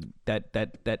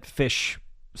fish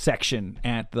section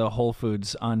at the Whole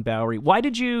Foods on Bowery. Why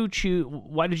did you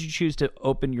choose to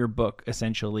open your book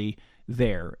essentially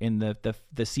there in the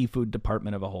seafood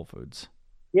department of a Whole Foods?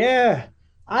 Yeah.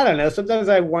 I don't know. Sometimes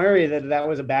I worry that that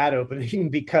was a bad opening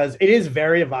because it is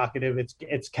very evocative.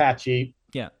 It's catchy.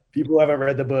 Yeah. People who haven't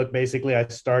read the book, basically, I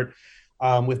start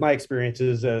with my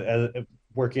experiences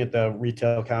working at the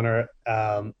retail counter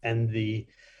and the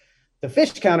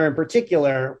fish counter in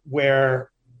particular,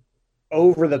 where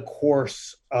over the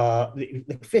course,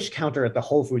 the fish counter at the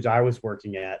Whole Foods I was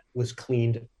working at was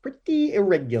cleaned pretty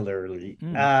irregularly.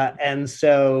 And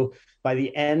so by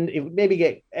the end, it would maybe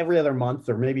get every other month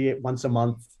or maybe once a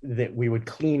month that we would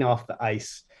clean off the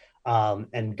ice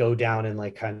and go down and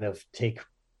like kind of take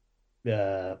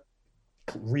the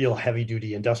real heavy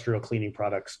duty industrial cleaning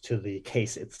products to the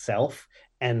case itself.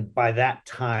 And by that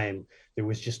time, there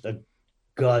was just a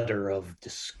gutter of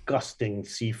disgusting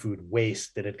seafood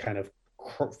waste that had kind of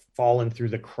fallen through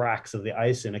the cracks of the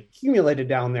ice and accumulated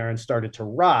down there and started to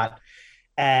rot.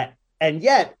 And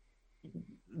yet,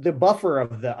 the buffer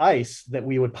of the ice that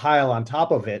we would pile on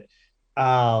top of it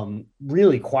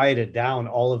really quieted down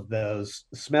all of those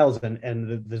smells.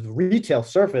 And the retail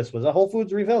surface was a Whole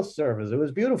Foods retail surface. It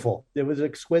was beautiful. It was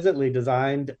exquisitely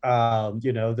designed.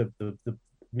 The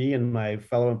me and my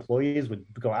fellow employees would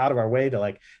go out of our way to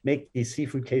like make these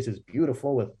seafood cases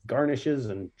beautiful with garnishes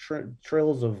and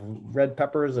trills of red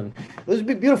peppers, and it was a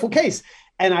beautiful case.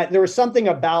 And there was something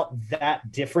about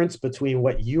that difference between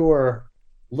what you were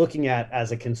looking at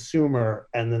as a consumer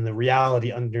and then the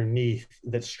reality underneath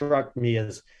that struck me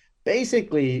as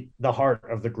basically the heart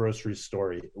of the grocery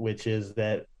story, which is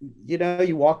that,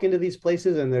 you walk into these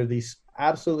places and they're these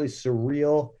absolutely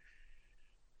surreal,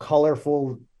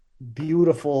 colorful,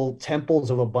 beautiful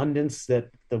temples of abundance that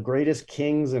the greatest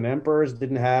kings and emperors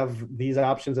didn't have these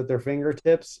options at their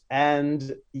fingertips.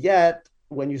 And yet,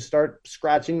 when you start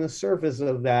scratching the surface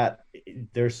of that,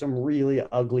 there's some really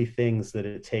ugly things that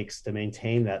it takes to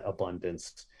maintain that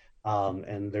abundance.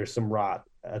 And there's some rot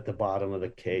at the bottom of the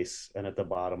case and at the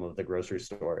bottom of the grocery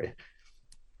story.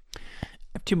 I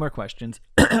have two more questions.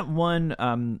 One,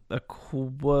 a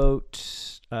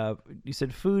quote. You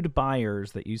said food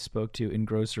buyers that you spoke to in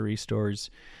grocery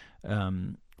stores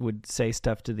would say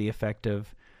stuff to the effect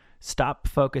of, stop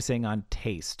focusing on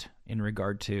taste in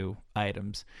regard to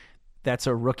items. That's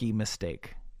a rookie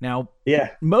mistake. Now,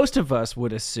 yeah, most of us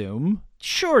would assume,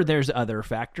 sure, there's other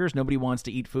factors. Nobody wants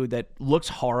to eat food that looks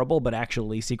horrible but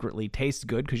actually secretly tastes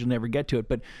good because you'll never get to it.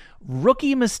 But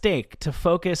rookie mistake to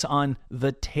focus on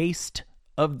the taste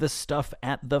of the stuff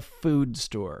at the food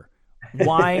store.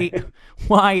 Why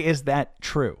is that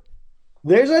true?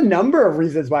 There's a number of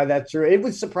reasons why that's true. It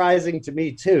was surprising to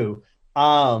me too.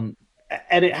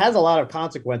 And it has a lot of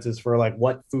consequences for like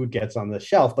what food gets on the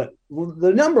shelf. But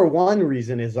the number one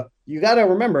reason is you got to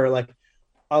remember, like,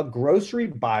 a grocery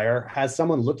buyer has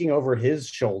someone looking over his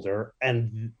shoulder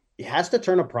and he has to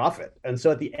turn a profit. And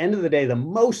so at the end of the day, the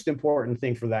most important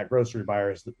thing for that grocery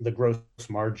buyer is the gross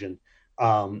margin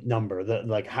number,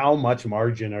 like how much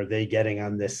margin are they getting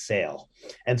on this sale.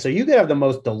 And so you could have the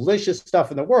most delicious stuff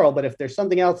in the world, but if there's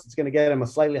something else that's going to get them a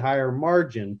slightly higher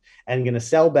margin and going to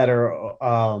sell better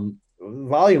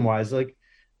volume wise, like,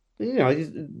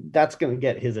 that's going to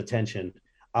get his attention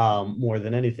more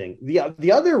than anything.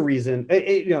 The other reason,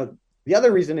 the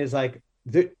other reason is like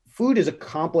the food is a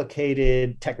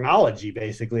complicated technology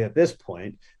basically at this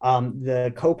point.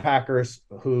 The co-packers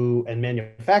and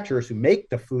manufacturers who make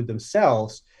the food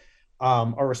themselves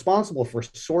are responsible for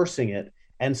sourcing it.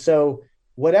 And so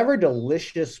whatever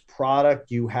delicious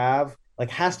product you have, like,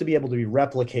 has to be able to be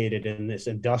replicated in this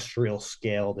industrial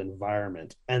scaled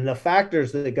environment. And the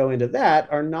factors that go into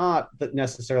that are not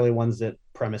necessarily ones that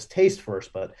premise taste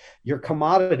first, but your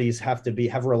commodities have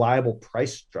reliable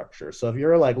price structure. So if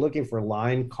you're like looking for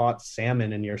line caught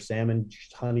salmon in your salmon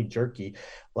honey jerky,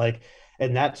 like,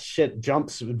 and that shit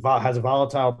has a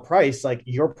volatile price, like,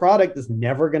 your product is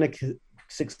never going to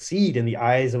succeed in the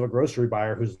eyes of a grocery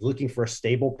buyer who's looking for a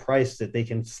stable price that they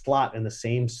can slot in the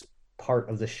same part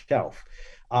of the shelf.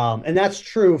 And that's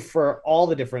true for all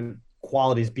the different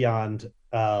qualities beyond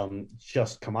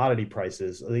just commodity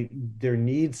prices.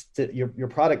 Your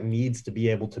product needs to be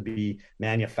able to be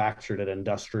manufactured at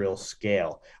industrial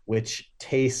scale, which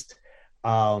taste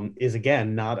is,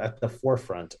 again, not at the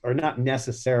forefront, or not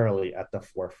necessarily at the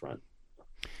forefront.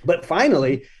 But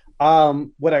finally,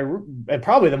 and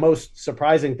probably the most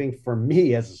surprising thing for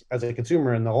me as a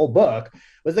consumer in the whole book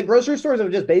was that grocery stores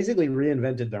have just basically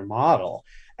reinvented their model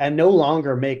and no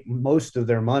longer make most of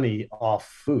their money off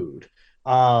food,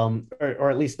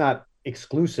 or at least not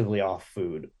exclusively off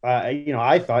food.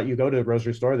 I thought you go to a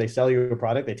grocery store, they sell you a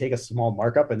product, they take a small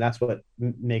markup, and that's what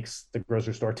makes the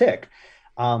grocery store tick.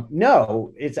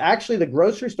 No, it's actually the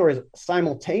grocery store is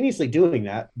simultaneously doing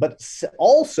that, but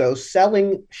also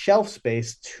selling shelf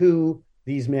space to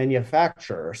these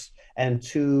manufacturers and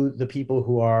to the people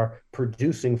who are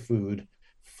producing food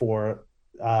for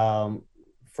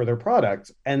for their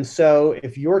product. And so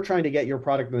if you're trying to get your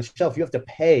product on the shelf, you have to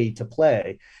pay to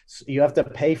play. So you have to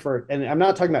pay for, and I'm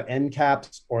not talking about end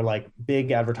caps or like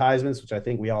big advertisements, which I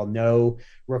think we all know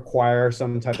require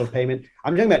some type of payment.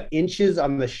 I'm talking about inches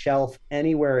on the shelf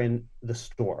anywhere in the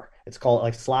store. It's called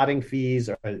like slotting fees,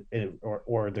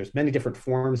 or there's many different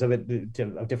forms of it,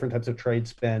 of different types of trade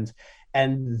spends.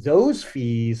 And those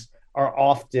fees are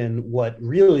often what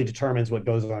really determines what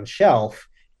goes on shelf.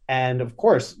 And of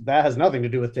course, that has nothing to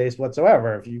do with taste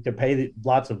whatsoever. If you can pay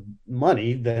lots of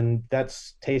money, then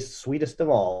that's taste sweetest of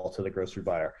all to the grocery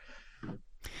buyer.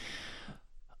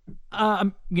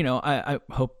 I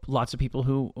hope lots of people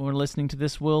who are listening to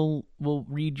this will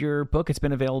read your book. It's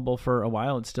been available for a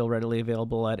while. It's still readily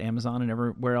available at Amazon and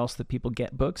everywhere else that people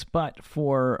get books. But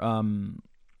for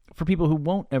people who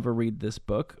won't ever read this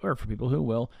book, or for people who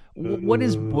will, yeah,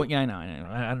 I know.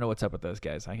 I don't know what's up with those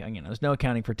guys. There's no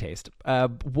accounting for taste.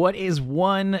 What is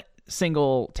one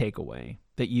single takeaway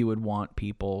that you would want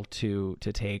people to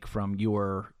take from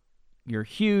your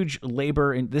huge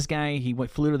labor? And this guy,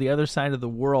 flew to the other side of the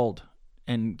world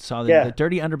and saw the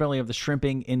dirty underbelly of the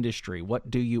shrimping industry.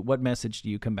 What message do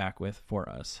you come back with for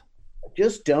us?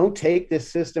 Just don't take this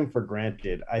system for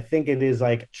granted. I think it is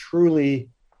like truly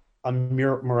a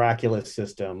miraculous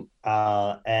system,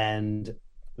 and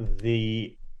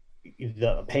the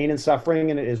pain and suffering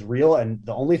in it is real. And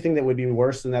the only thing that would be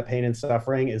worse than that pain and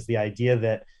suffering is the idea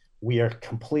that we are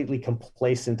completely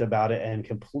complacent about it and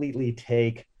completely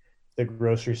take the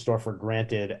grocery store for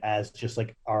granted as just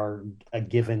like a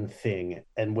given thing.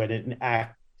 And when in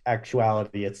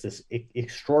actuality, it's this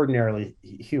extraordinary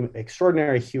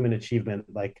human achievement,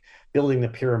 like building the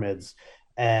pyramids.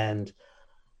 And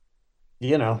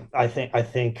I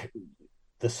think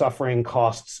the suffering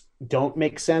costs don't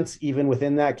make sense even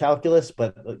within that calculus,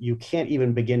 but you can't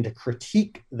even begin to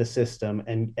critique the system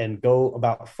and go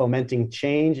about fomenting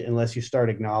change unless you start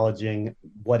acknowledging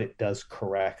what it does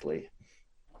correctly.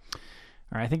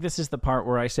 All right, I think this is the part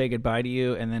where I say goodbye to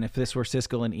you, and then if this were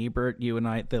Siskel and Ebert,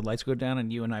 the lights go down,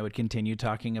 and you and I would continue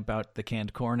talking about the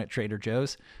canned corn at Trader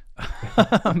Joe's.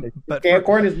 But canned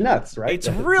corn is nuts, right? It's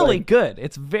really good.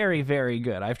 It's very, very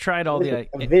good. I've tried all the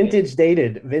vintage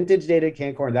dated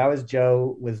canned corn. That was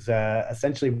Joe was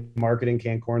essentially marketing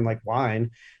canned corn like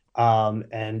wine,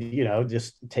 and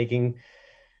just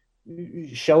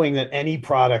showing that any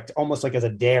product, almost like as a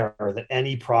dare, that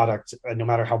any product, no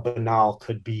matter how banal,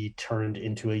 could be turned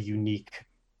into a unique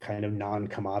kind of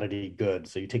non-commodity good.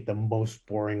 So you take the most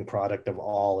boring product of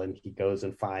all, and he goes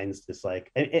and finds this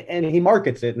and he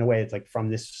markets it in a way it's like from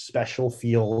this special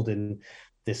field and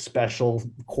this special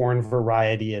corn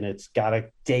variety, and it's got a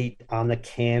date on the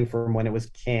can from when it was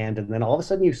canned. And then all of a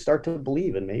sudden you start to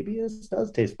believe, and maybe this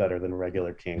does taste better than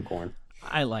regular canned corn.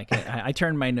 I like it. I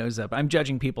turn my nose up. I'm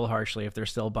judging people harshly if they're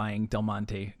still buying Del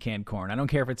Monte canned corn. I don't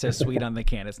care if it says sweet on the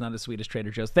can. It's not as sweet as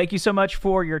Trader Joe's. Thank you so much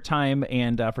for your time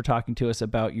and for talking to us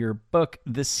about your book,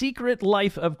 The Secret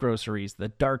Life of Groceries, The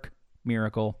Dark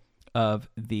Miracle of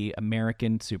the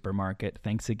American Supermarket.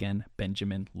 Thanks again,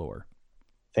 Benjamin Lohr.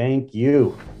 Thank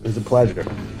you. It was a pleasure.